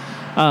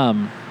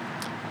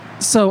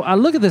 So I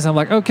look at this, I'm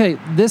like, okay,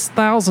 this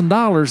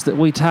 $1,000 that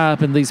we tie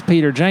up in these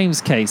Peter James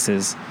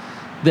cases,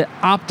 that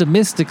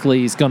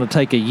optimistically is going to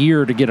take a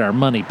year to get our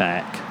money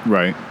back.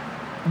 Right.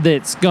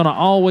 That's going to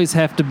always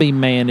have to be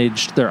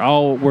managed.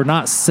 We're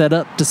not set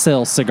up to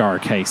sell cigar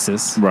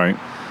cases. Right.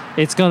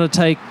 It's going to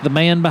take the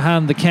man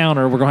behind the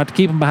counter. We're going to have to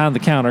keep him behind the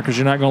counter because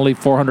you're not going to leave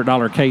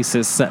 $400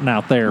 cases sitting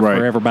out there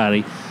for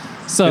everybody.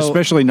 So,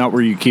 especially not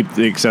where you keep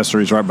the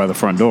accessories right by the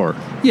front door.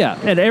 Yeah,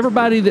 and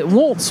everybody that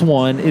wants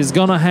one is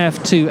going to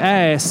have to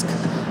ask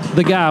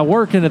the guy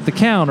working at the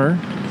counter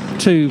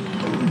to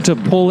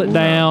pull it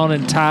down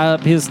and tie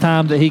up his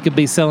time that he could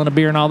be selling a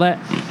beer and all that.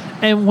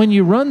 And when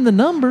you run the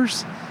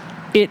numbers,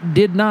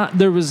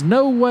 there was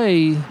no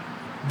way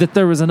that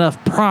there was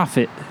enough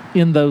profit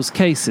in those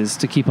cases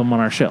to keep them on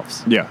our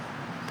shelves. Yeah.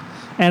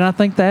 And I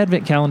think the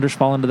Advent calendars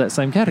fall into that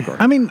same category.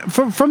 I mean,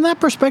 from that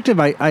perspective,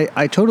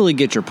 I totally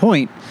get your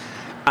point.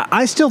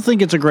 I still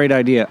think it's a great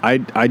idea. I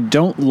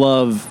don't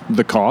love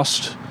the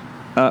cost,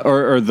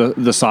 or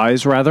the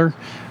size, rather.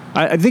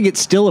 I think it's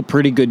still a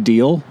pretty good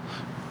deal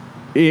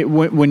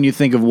when you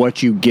think of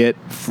what you get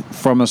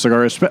from a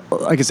cigar,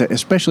 like I said,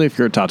 especially if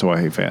you're a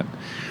Tatuaje fan.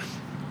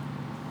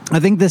 I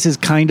think this is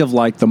kind of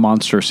like the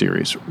Monster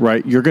series,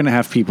 right? You're going to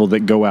have people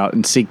that go out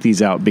and seek these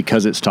out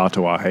because it's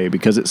Tatuaje,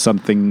 because it's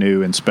something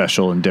new and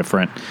special and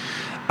different.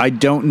 I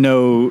don't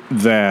know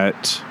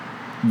that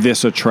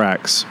this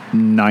attracts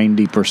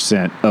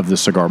 90% of the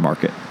cigar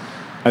market.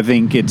 I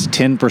think it's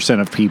 10%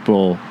 of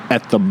people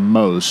at the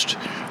most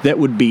that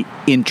would be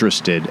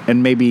interested,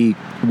 and maybe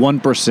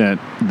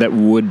 1% that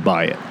would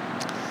buy it.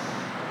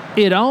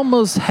 It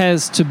almost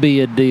has to be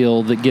a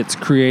deal that gets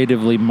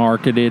creatively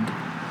marketed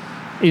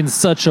in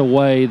such a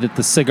way that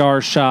the cigar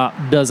shop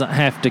doesn't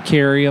have to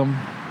carry them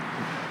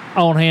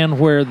on hand,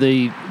 where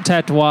the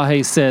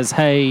Tatuaje says,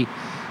 hey,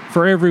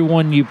 for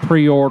everyone you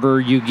pre-order,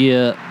 you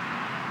get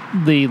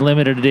the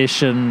limited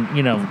edition,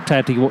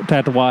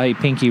 Tatuaje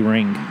pinky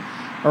ring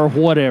or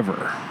whatever,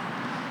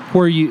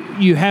 where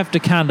you have to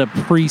kind of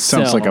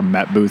pre-sell. Sounds like a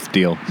Matt Booth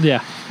deal.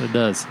 Yeah, it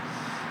does.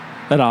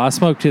 I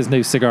smoked his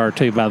new cigar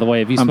too, by the way.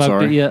 Have you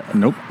smoked it yet?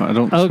 Nope, I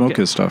don't smoke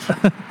his stuff.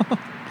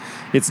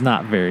 It's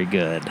not very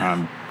good.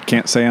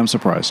 Can't say I'm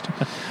surprised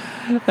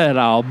at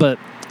all. But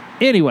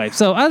anyway,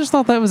 so I just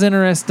thought that was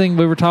interesting.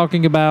 We were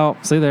talking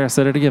about, see there, I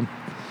said it again.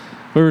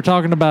 We were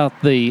talking about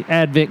the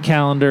Advent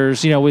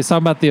calendars. We was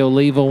talking about the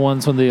Oliva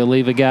ones when the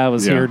Oliva guy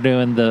was here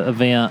doing the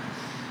event.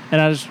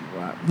 And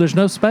there's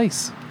no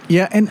space.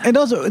 Yeah, and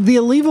also the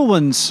Oliva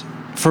ones,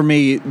 for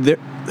me,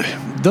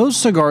 those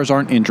cigars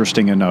aren't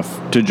interesting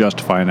enough to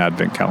justify an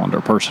Advent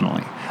calendar,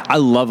 personally. I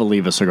love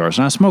Oliva cigars,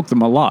 and I smoke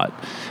them a lot.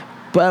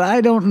 But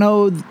I don't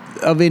know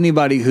of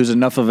anybody who's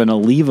enough of an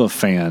Oliva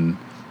fan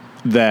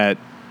that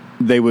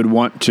they would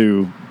want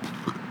to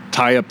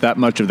tie up that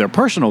much of their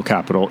personal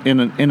capital in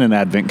an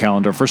Advent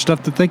calendar for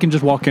stuff that they can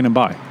just walk in and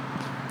buy.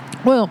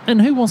 Well,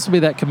 and who wants to be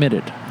that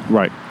committed?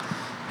 Right.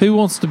 Who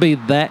wants to be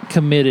that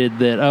committed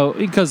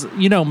because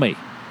you know me,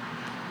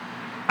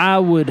 I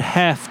would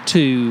have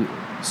to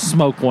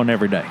smoke one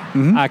every day.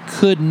 Mm-hmm. I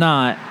could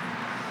not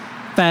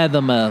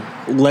fathom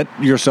let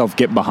yourself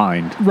get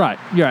behind. Right.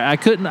 Yeah. I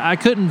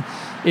couldn't.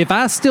 If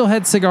I still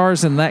had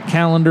cigars in that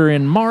calendar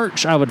in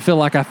March, I would feel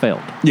like I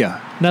failed.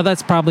 Yeah. Now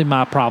that's probably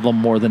my problem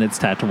more than it's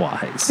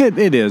Tatuaje's.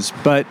 It is,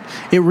 but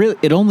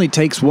it only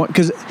takes one,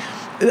 because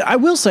I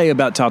will say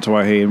about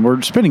Tatuaje, and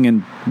we're spending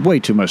in way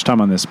too much time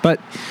on this,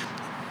 but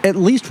at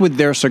least with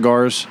their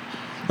cigars,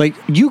 like,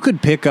 you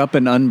could pick up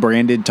an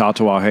unbranded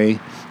Tatuaje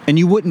and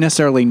you wouldn't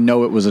necessarily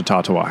know it was a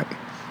Tatuaje.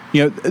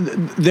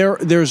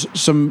 There's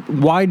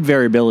some wide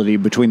variability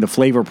between the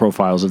flavor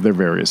profiles of their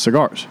various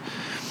cigars,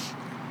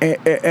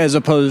 as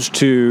opposed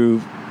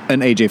to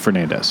an AJ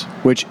Fernandez,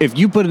 which if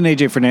you put an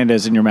AJ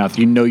Fernandez in your mouth,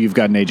 you've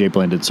got an AJ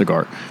blended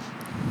cigar.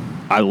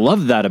 I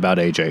love that about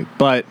AJ,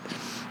 but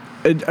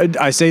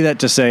I say that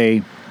to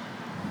say,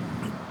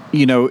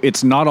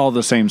 it's not all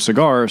the same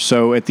cigar.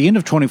 So at the end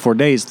of 24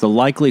 days, the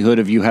likelihood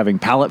of you having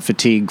palate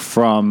fatigue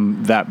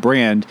from that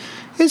brand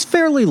is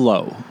fairly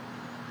low.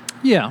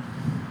 Yeah.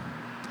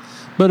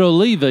 But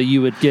Oliva,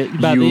 you would get,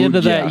 by the end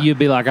of that, you'd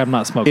be like, I'm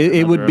not smoking.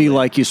 It would be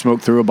like you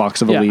smoked through a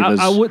box of Olivas.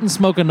 I wouldn't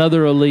smoke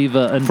another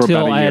Oliva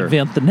until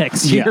Advent the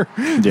next year.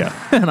 Yeah.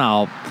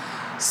 By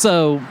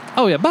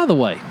the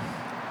way,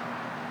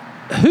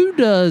 who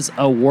does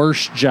a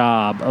worse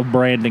job of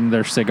branding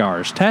their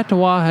cigars,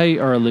 Tatuaje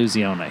or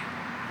Illusione?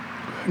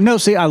 No,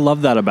 see, I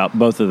love that about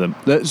both of them.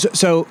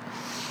 So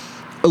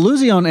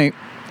Illusione,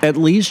 at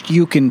least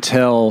you can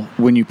tell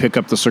when you pick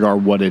up the cigar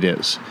what it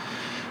is.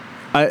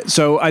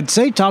 So I'd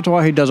say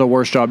Tatuaje does a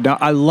worse job. Now,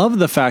 I love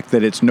the fact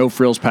that it's no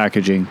frills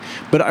packaging,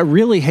 but I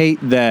really hate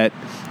that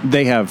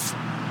they have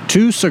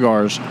two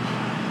cigars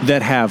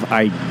that have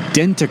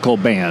identical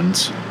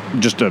bands,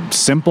 just a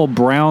simple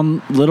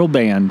brown little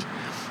band.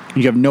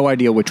 You have no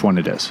idea which one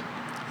it is.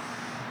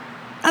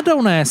 I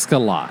don't ask a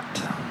lot.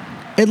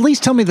 At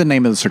least tell me the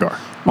name of the cigar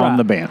on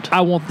the band.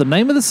 I want the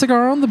name of the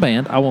cigar on the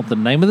band. I want the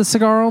name of the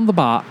cigar on the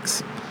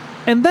box.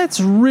 And that's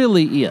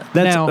really it.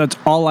 That's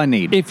all I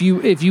need. If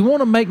you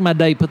want to make my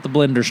day, put the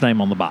blender's name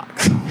on the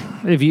box.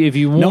 If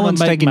you want no to one's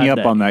make taking my you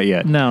day. up on that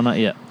yet. No, not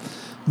yet.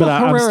 But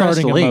Well, I'm Herrera has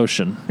starting to a lead.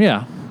 motion.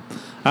 Yeah.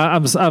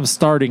 I'm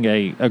starting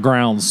a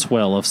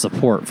groundswell of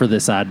support for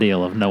this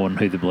ideal of knowing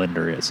who the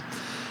blender is.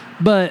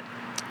 But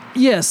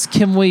yes,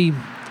 can we?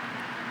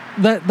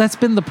 That's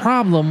been the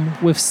problem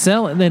with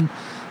selling. Then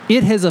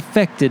it has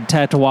affected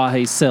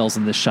Tatuaje's sales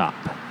in this shop.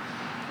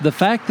 The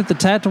fact that the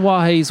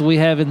Tatuajes we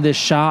have in this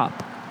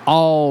shop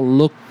all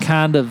look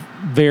kind of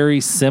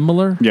very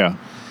similar. Yeah.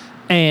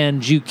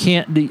 And you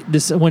can't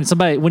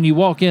when you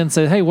walk in and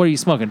say, "Hey, what are you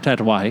smoking?"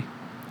 Tatuaje.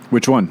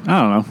 Which one? I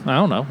don't know. I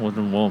don't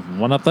know. Well,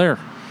 one up there.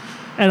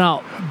 And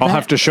I'll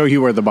have to show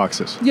you where the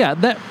box is. Yeah,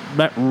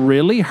 that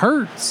really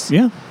hurts.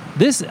 Yeah.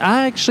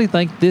 I actually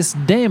think this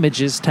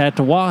damages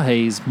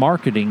Tatuaje's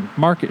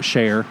market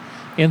share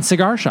in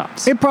cigar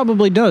shops. It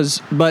probably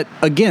does, but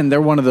again,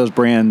 they're one of those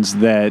brands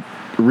that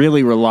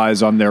really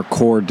relies on their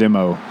core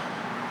demo.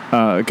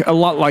 A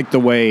lot like the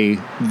way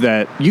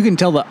that you can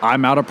tell that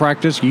I'm out of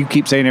practice. You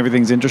keep saying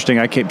everything's interesting.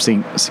 I keep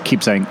saying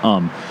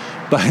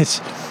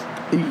but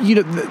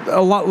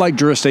a lot like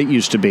Drew Estate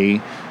used to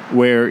be,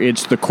 where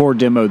it's the core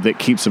demo that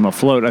keeps them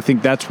afloat. I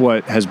think that's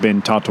what has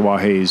been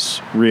Tatuaje's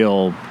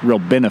real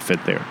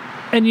benefit there.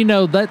 And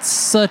that's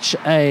such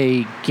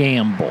a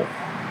gamble,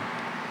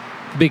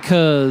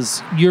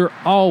 because you're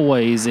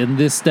always in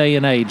this day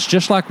and age,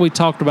 just like we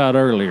talked about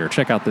earlier.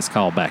 Check out this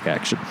callback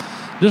action.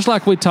 Just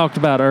like we talked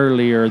about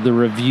earlier, the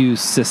review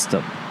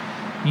system.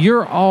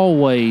 You're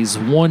always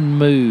one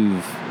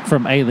move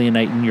from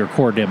alienating your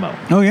core demo.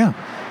 Oh, yeah.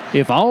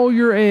 If all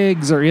your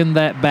eggs are in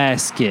that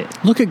basket.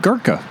 Look at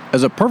Gurkha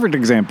as a perfect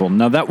example.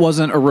 Now, that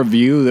wasn't a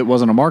review. That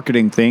wasn't a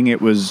marketing thing.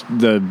 It was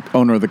the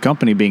owner of the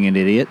company being an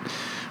idiot.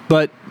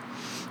 But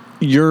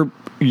you're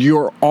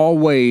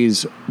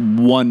always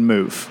one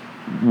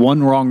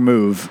wrong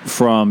move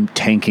from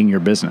tanking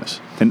your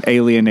business and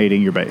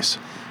alienating your base.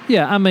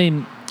 Yeah, I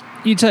mean,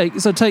 take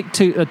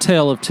a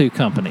tale of two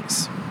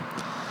companies.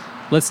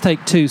 Let's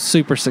take two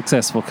super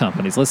successful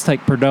companies. Let's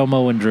take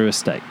Perdomo and Drew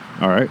Estate.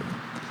 All right.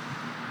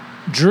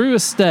 Drew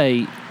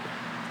Estate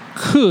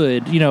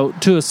could,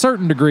 to a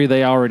certain degree,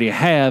 they already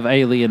have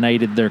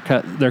alienated their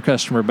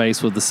customer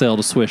base with the sale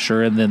to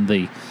Swisher and then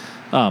the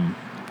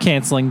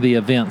canceling the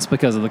events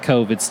because of the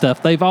COVID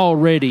stuff. They've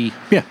already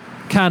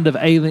kind of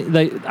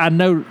I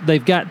know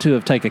they've got to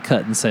have taken a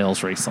cut in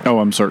sales recently. Oh,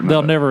 I'm certain.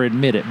 They'll never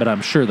admit it, but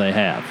I'm sure they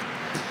have.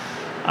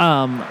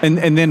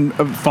 And then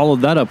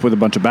followed that up with a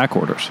bunch of back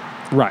orders.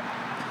 Right.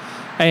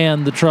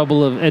 And the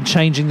trouble of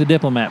changing the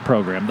diplomat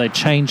program. They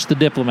changed the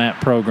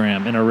diplomat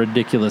program in a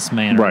ridiculous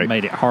manner. Right. And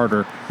made it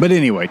harder. But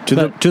anyway, to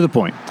the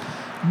point.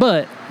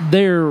 But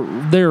they're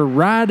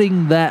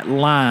riding that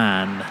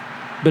line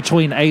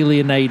between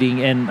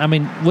alienating and, I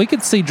mean, we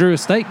could see Drew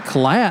Estate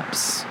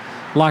collapse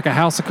like a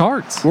house of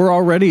cards. We're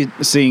already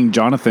seeing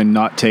Jonathan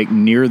not take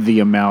near the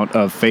amount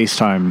of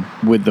FaceTime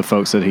with the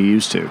folks that he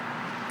used to.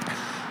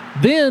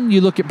 Then you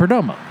look at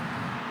Perdomo.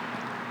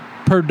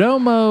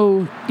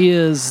 Perdomo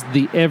is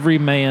the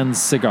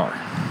everyman's cigar.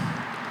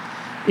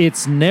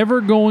 It's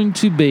never going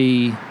to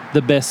be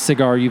the best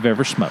cigar you've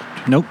ever smoked.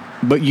 Nope.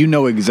 But you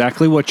know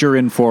exactly what you're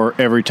in for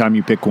every time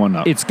you pick one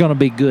up. It's going to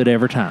be good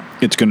every time.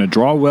 It's going to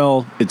draw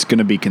well. It's going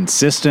to be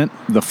consistent.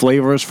 The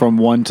flavors from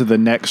one to the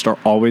next are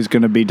always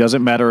going to be,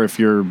 doesn't matter if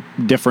you're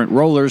different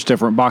rollers,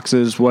 different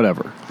boxes,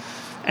 whatever.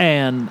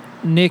 And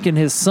Nick and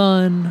his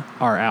son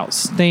are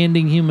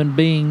outstanding human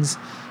beings.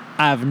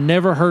 I've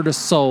never heard a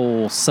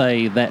soul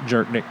say that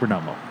jerk Nick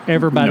Perdomo.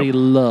 Everybody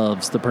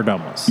loves the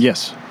Perdomos.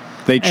 Yes.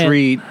 They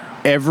treat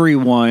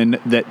everyone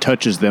that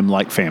touches them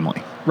like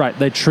family. Right.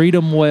 They treat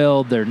them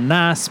well. They're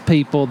nice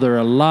people. They're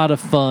a lot of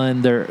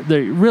fun. They're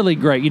really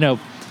great.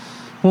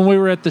 When we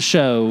were at the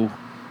show,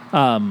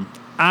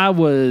 I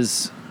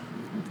was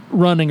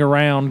running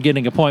around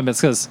getting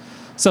appointments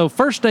so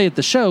first day at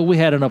the show, we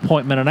had an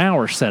appointment an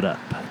hour set up.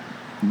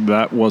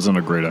 That wasn't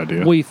a great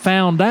idea. We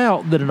found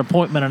out that an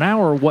appointment an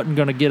hour wasn't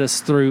going to get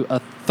us through a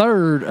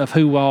third of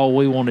who all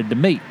we wanted to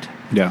meet.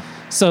 Yeah.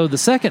 So the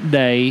second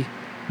day,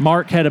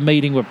 Mark had a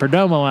meeting with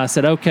Perdomo. I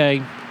said,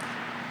 okay,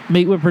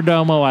 meet with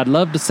Perdomo. I'd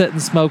love to sit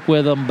and smoke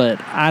with them, but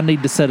I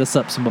need to set us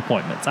up some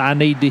appointments. I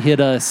need to get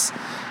us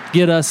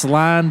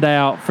lined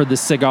out for the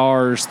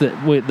cigars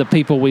the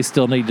people we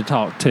still need to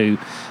talk to.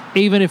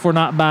 Even if we're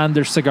not buying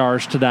their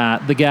cigars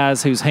tonight, the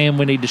guys whose hand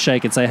we need to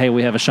shake and say, hey,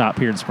 we have a shop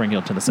here in Spring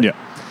Hill, Tennessee. Yeah.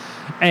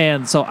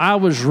 And so I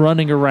was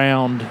running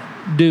around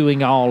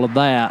doing all of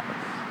that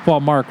while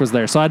Mark was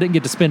there, so I didn't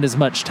get to spend as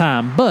much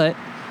time. But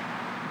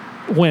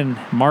when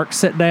Mark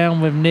sat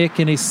down with Nick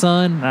and his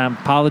son, I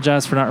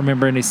apologize for not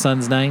remembering his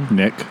son's name.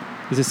 Nick.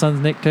 Is his son's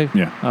Nick too?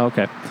 Yeah. Oh,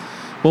 okay.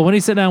 Well, when he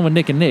sat down with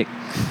Nick and Nick,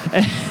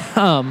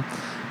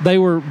 they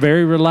were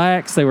very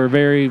relaxed. They were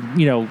very,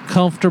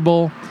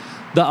 comfortable.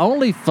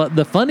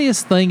 The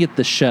funniest thing at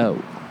the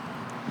show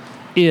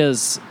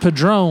is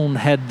Padron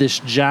had this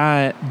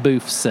giant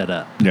booth set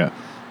up. Yeah.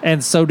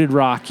 And so did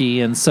Rocky,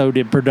 and so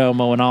did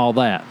Perdomo, and all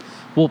that.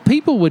 Well,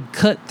 people would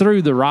cut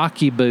through the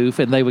Rocky booth,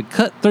 and they would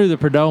cut through the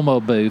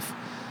Perdomo booth,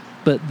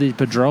 but the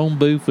Padron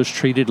booth was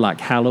treated like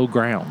hallowed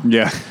ground.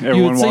 Yeah,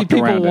 you would see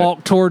people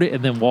walk toward it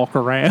and then walk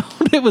around.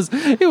 It was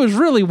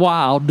really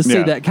wild to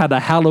see that kind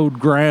of hallowed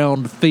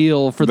ground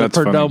feel for the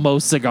Perdomo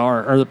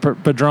cigar, or the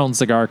Padron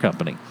Cigar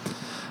Company.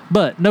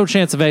 But no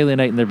chance of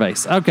alienating their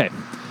base. Okay.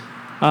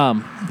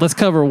 Let's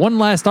cover one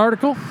last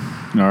article.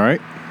 All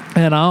right.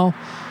 And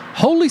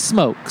holy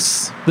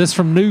smokes, this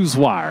from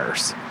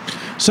Newswires.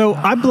 So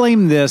I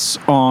blame this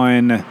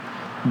on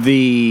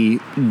the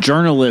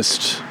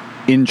journalist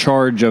in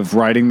charge of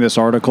writing this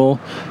article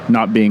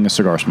not being a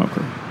cigar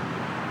smoker.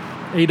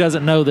 He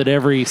doesn't know that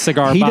every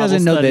cigar Bible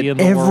doesn't know study that in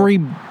the every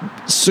world,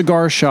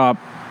 cigar shop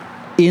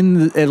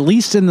at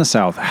least in the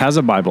South has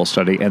a Bible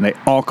study, and they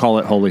all call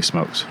it holy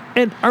smokes.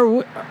 And are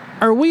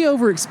we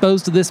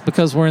overexposed to this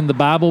because we're in the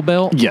Bible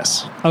Belt?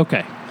 Yes.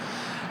 Okay.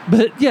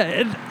 But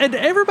yeah, and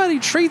everybody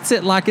treats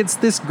it like it's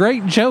this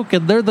great joke,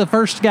 and they're the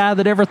first guy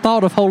that ever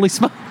thought of holy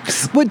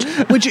smokes. Which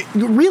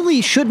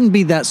really shouldn't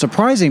be that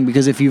surprising,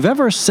 because if you've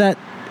ever sat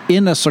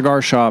in a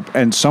cigar shop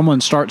and someone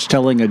starts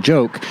telling a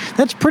joke,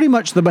 that's pretty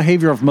much the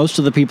behavior of most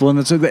of the people in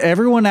the.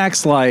 Everyone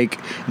acts like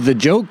the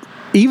joke,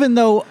 even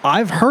though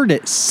I've heard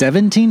it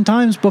 17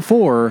 times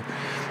before.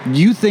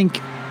 You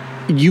think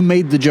you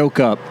made the joke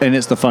up, and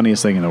it's the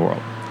funniest thing in the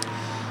world.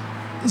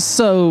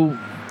 So,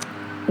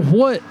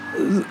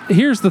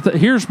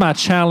 here's my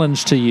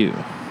challenge to you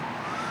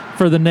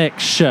for the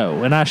next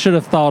show, and I should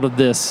have thought of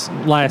this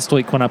last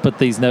week when I put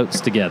these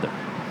notes together.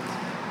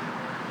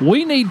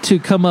 We need to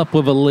come up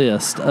with a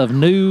list of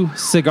new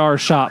cigar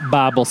shop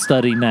Bible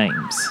study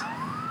names.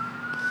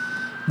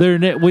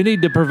 We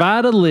need to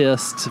provide a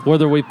list,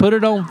 whether we put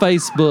it on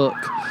Facebook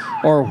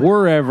or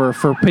wherever,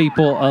 for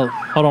people.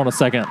 Hold on a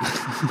second.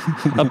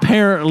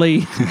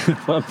 Apparently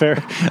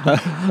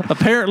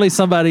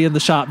somebody in the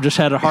shop just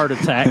had a heart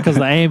attack because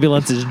the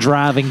ambulance is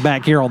driving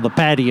back here on the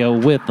patio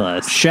with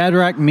us.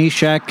 Shadrach,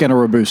 Meshach, and a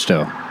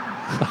Robusto.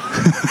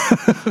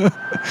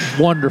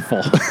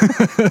 Wonderful.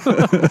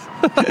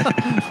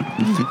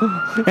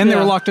 And they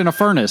were locked in a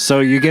furnace, so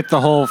you get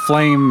the whole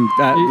flame,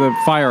 the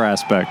fire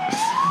aspect.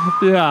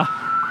 Yeah.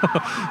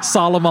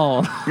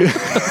 Solomon.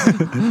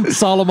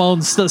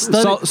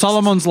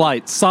 Solomon's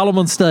lights.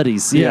 Solomon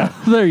studies. Yeah.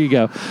 There you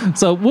go.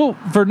 So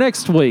for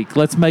next week,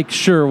 let's make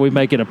sure we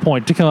make it a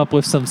point to come up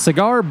with some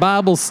cigar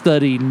Bible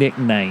study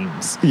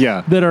nicknames.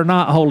 Yeah. That are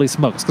not holy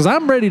smokes. Because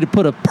I'm ready to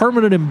put a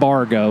permanent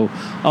embargo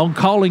on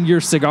calling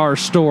your cigar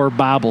store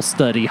Bible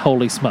study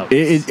holy smokes.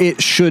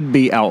 It should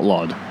be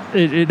outlawed.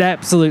 It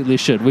absolutely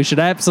should. We should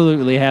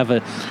absolutely have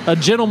a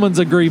gentleman's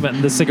agreement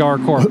in the cigar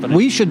company.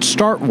 We should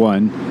start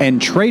one and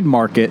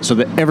trademark it so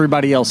that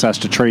everybody else has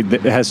to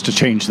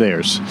change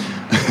theirs.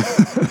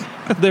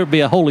 There'd be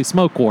a holy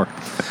smoke war.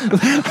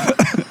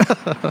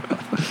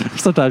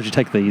 Sometimes you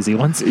take the easy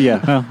ones.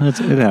 Yeah, well,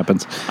 it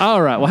happens.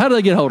 All right. Well, how do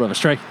they get hold of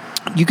us, Trae?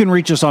 You can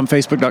reach us on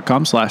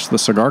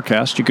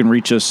Facebook.com/TheCigarCast. You can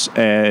reach us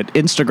at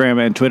Instagram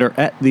and Twitter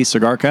at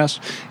TheCigarCast.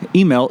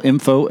 Email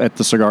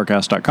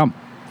info@TheCigarCast.com.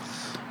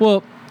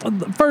 Well,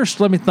 first,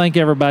 let me thank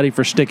everybody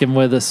for sticking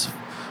with us.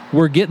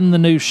 We're getting the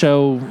new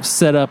show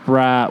set up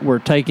right. We're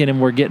getting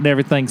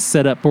everything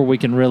set up where we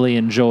can really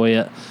enjoy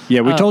it.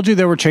 Yeah, we told you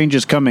there were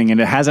changes coming,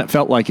 and it hasn't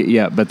felt like it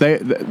yet, but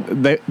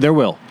there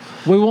will.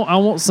 I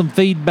want some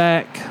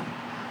feedback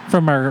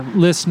from our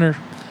listener,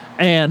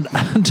 and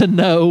to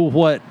know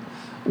what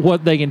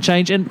they can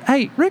change. And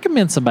hey,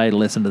 recommend somebody to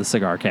listen to the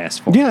CigarCast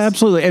for us. Yeah,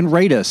 absolutely. And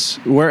rate us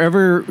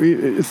wherever.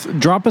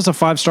 Drop us a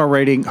 5-star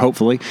rating,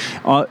 hopefully.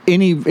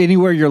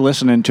 Anywhere you're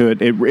listening to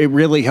it, it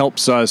really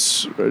helps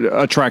us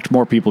attract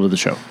more people to the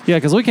show. Yeah,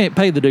 because we can't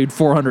pay the dude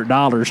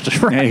 $400 to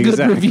write good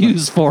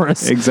reviews for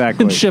us.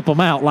 Exactly. And ship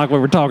them out like we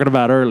were talking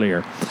about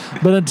earlier.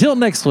 But until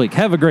next week,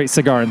 have a great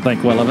cigar and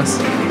think well of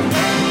us.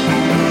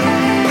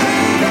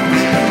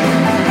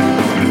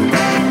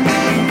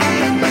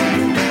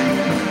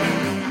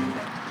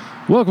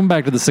 Welcome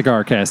back to the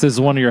CigarCast. This is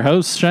one of your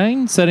hosts,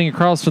 Shane, sitting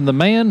across from the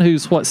man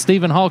who's what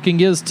Stephen Hawking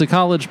is to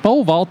college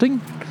pole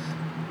vaulting.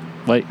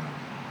 Wait,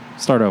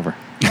 start over.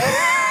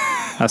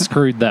 I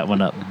screwed that one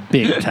up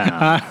big time.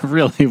 I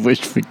really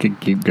wish we could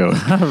keep going.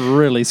 I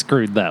really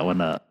screwed that one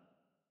up.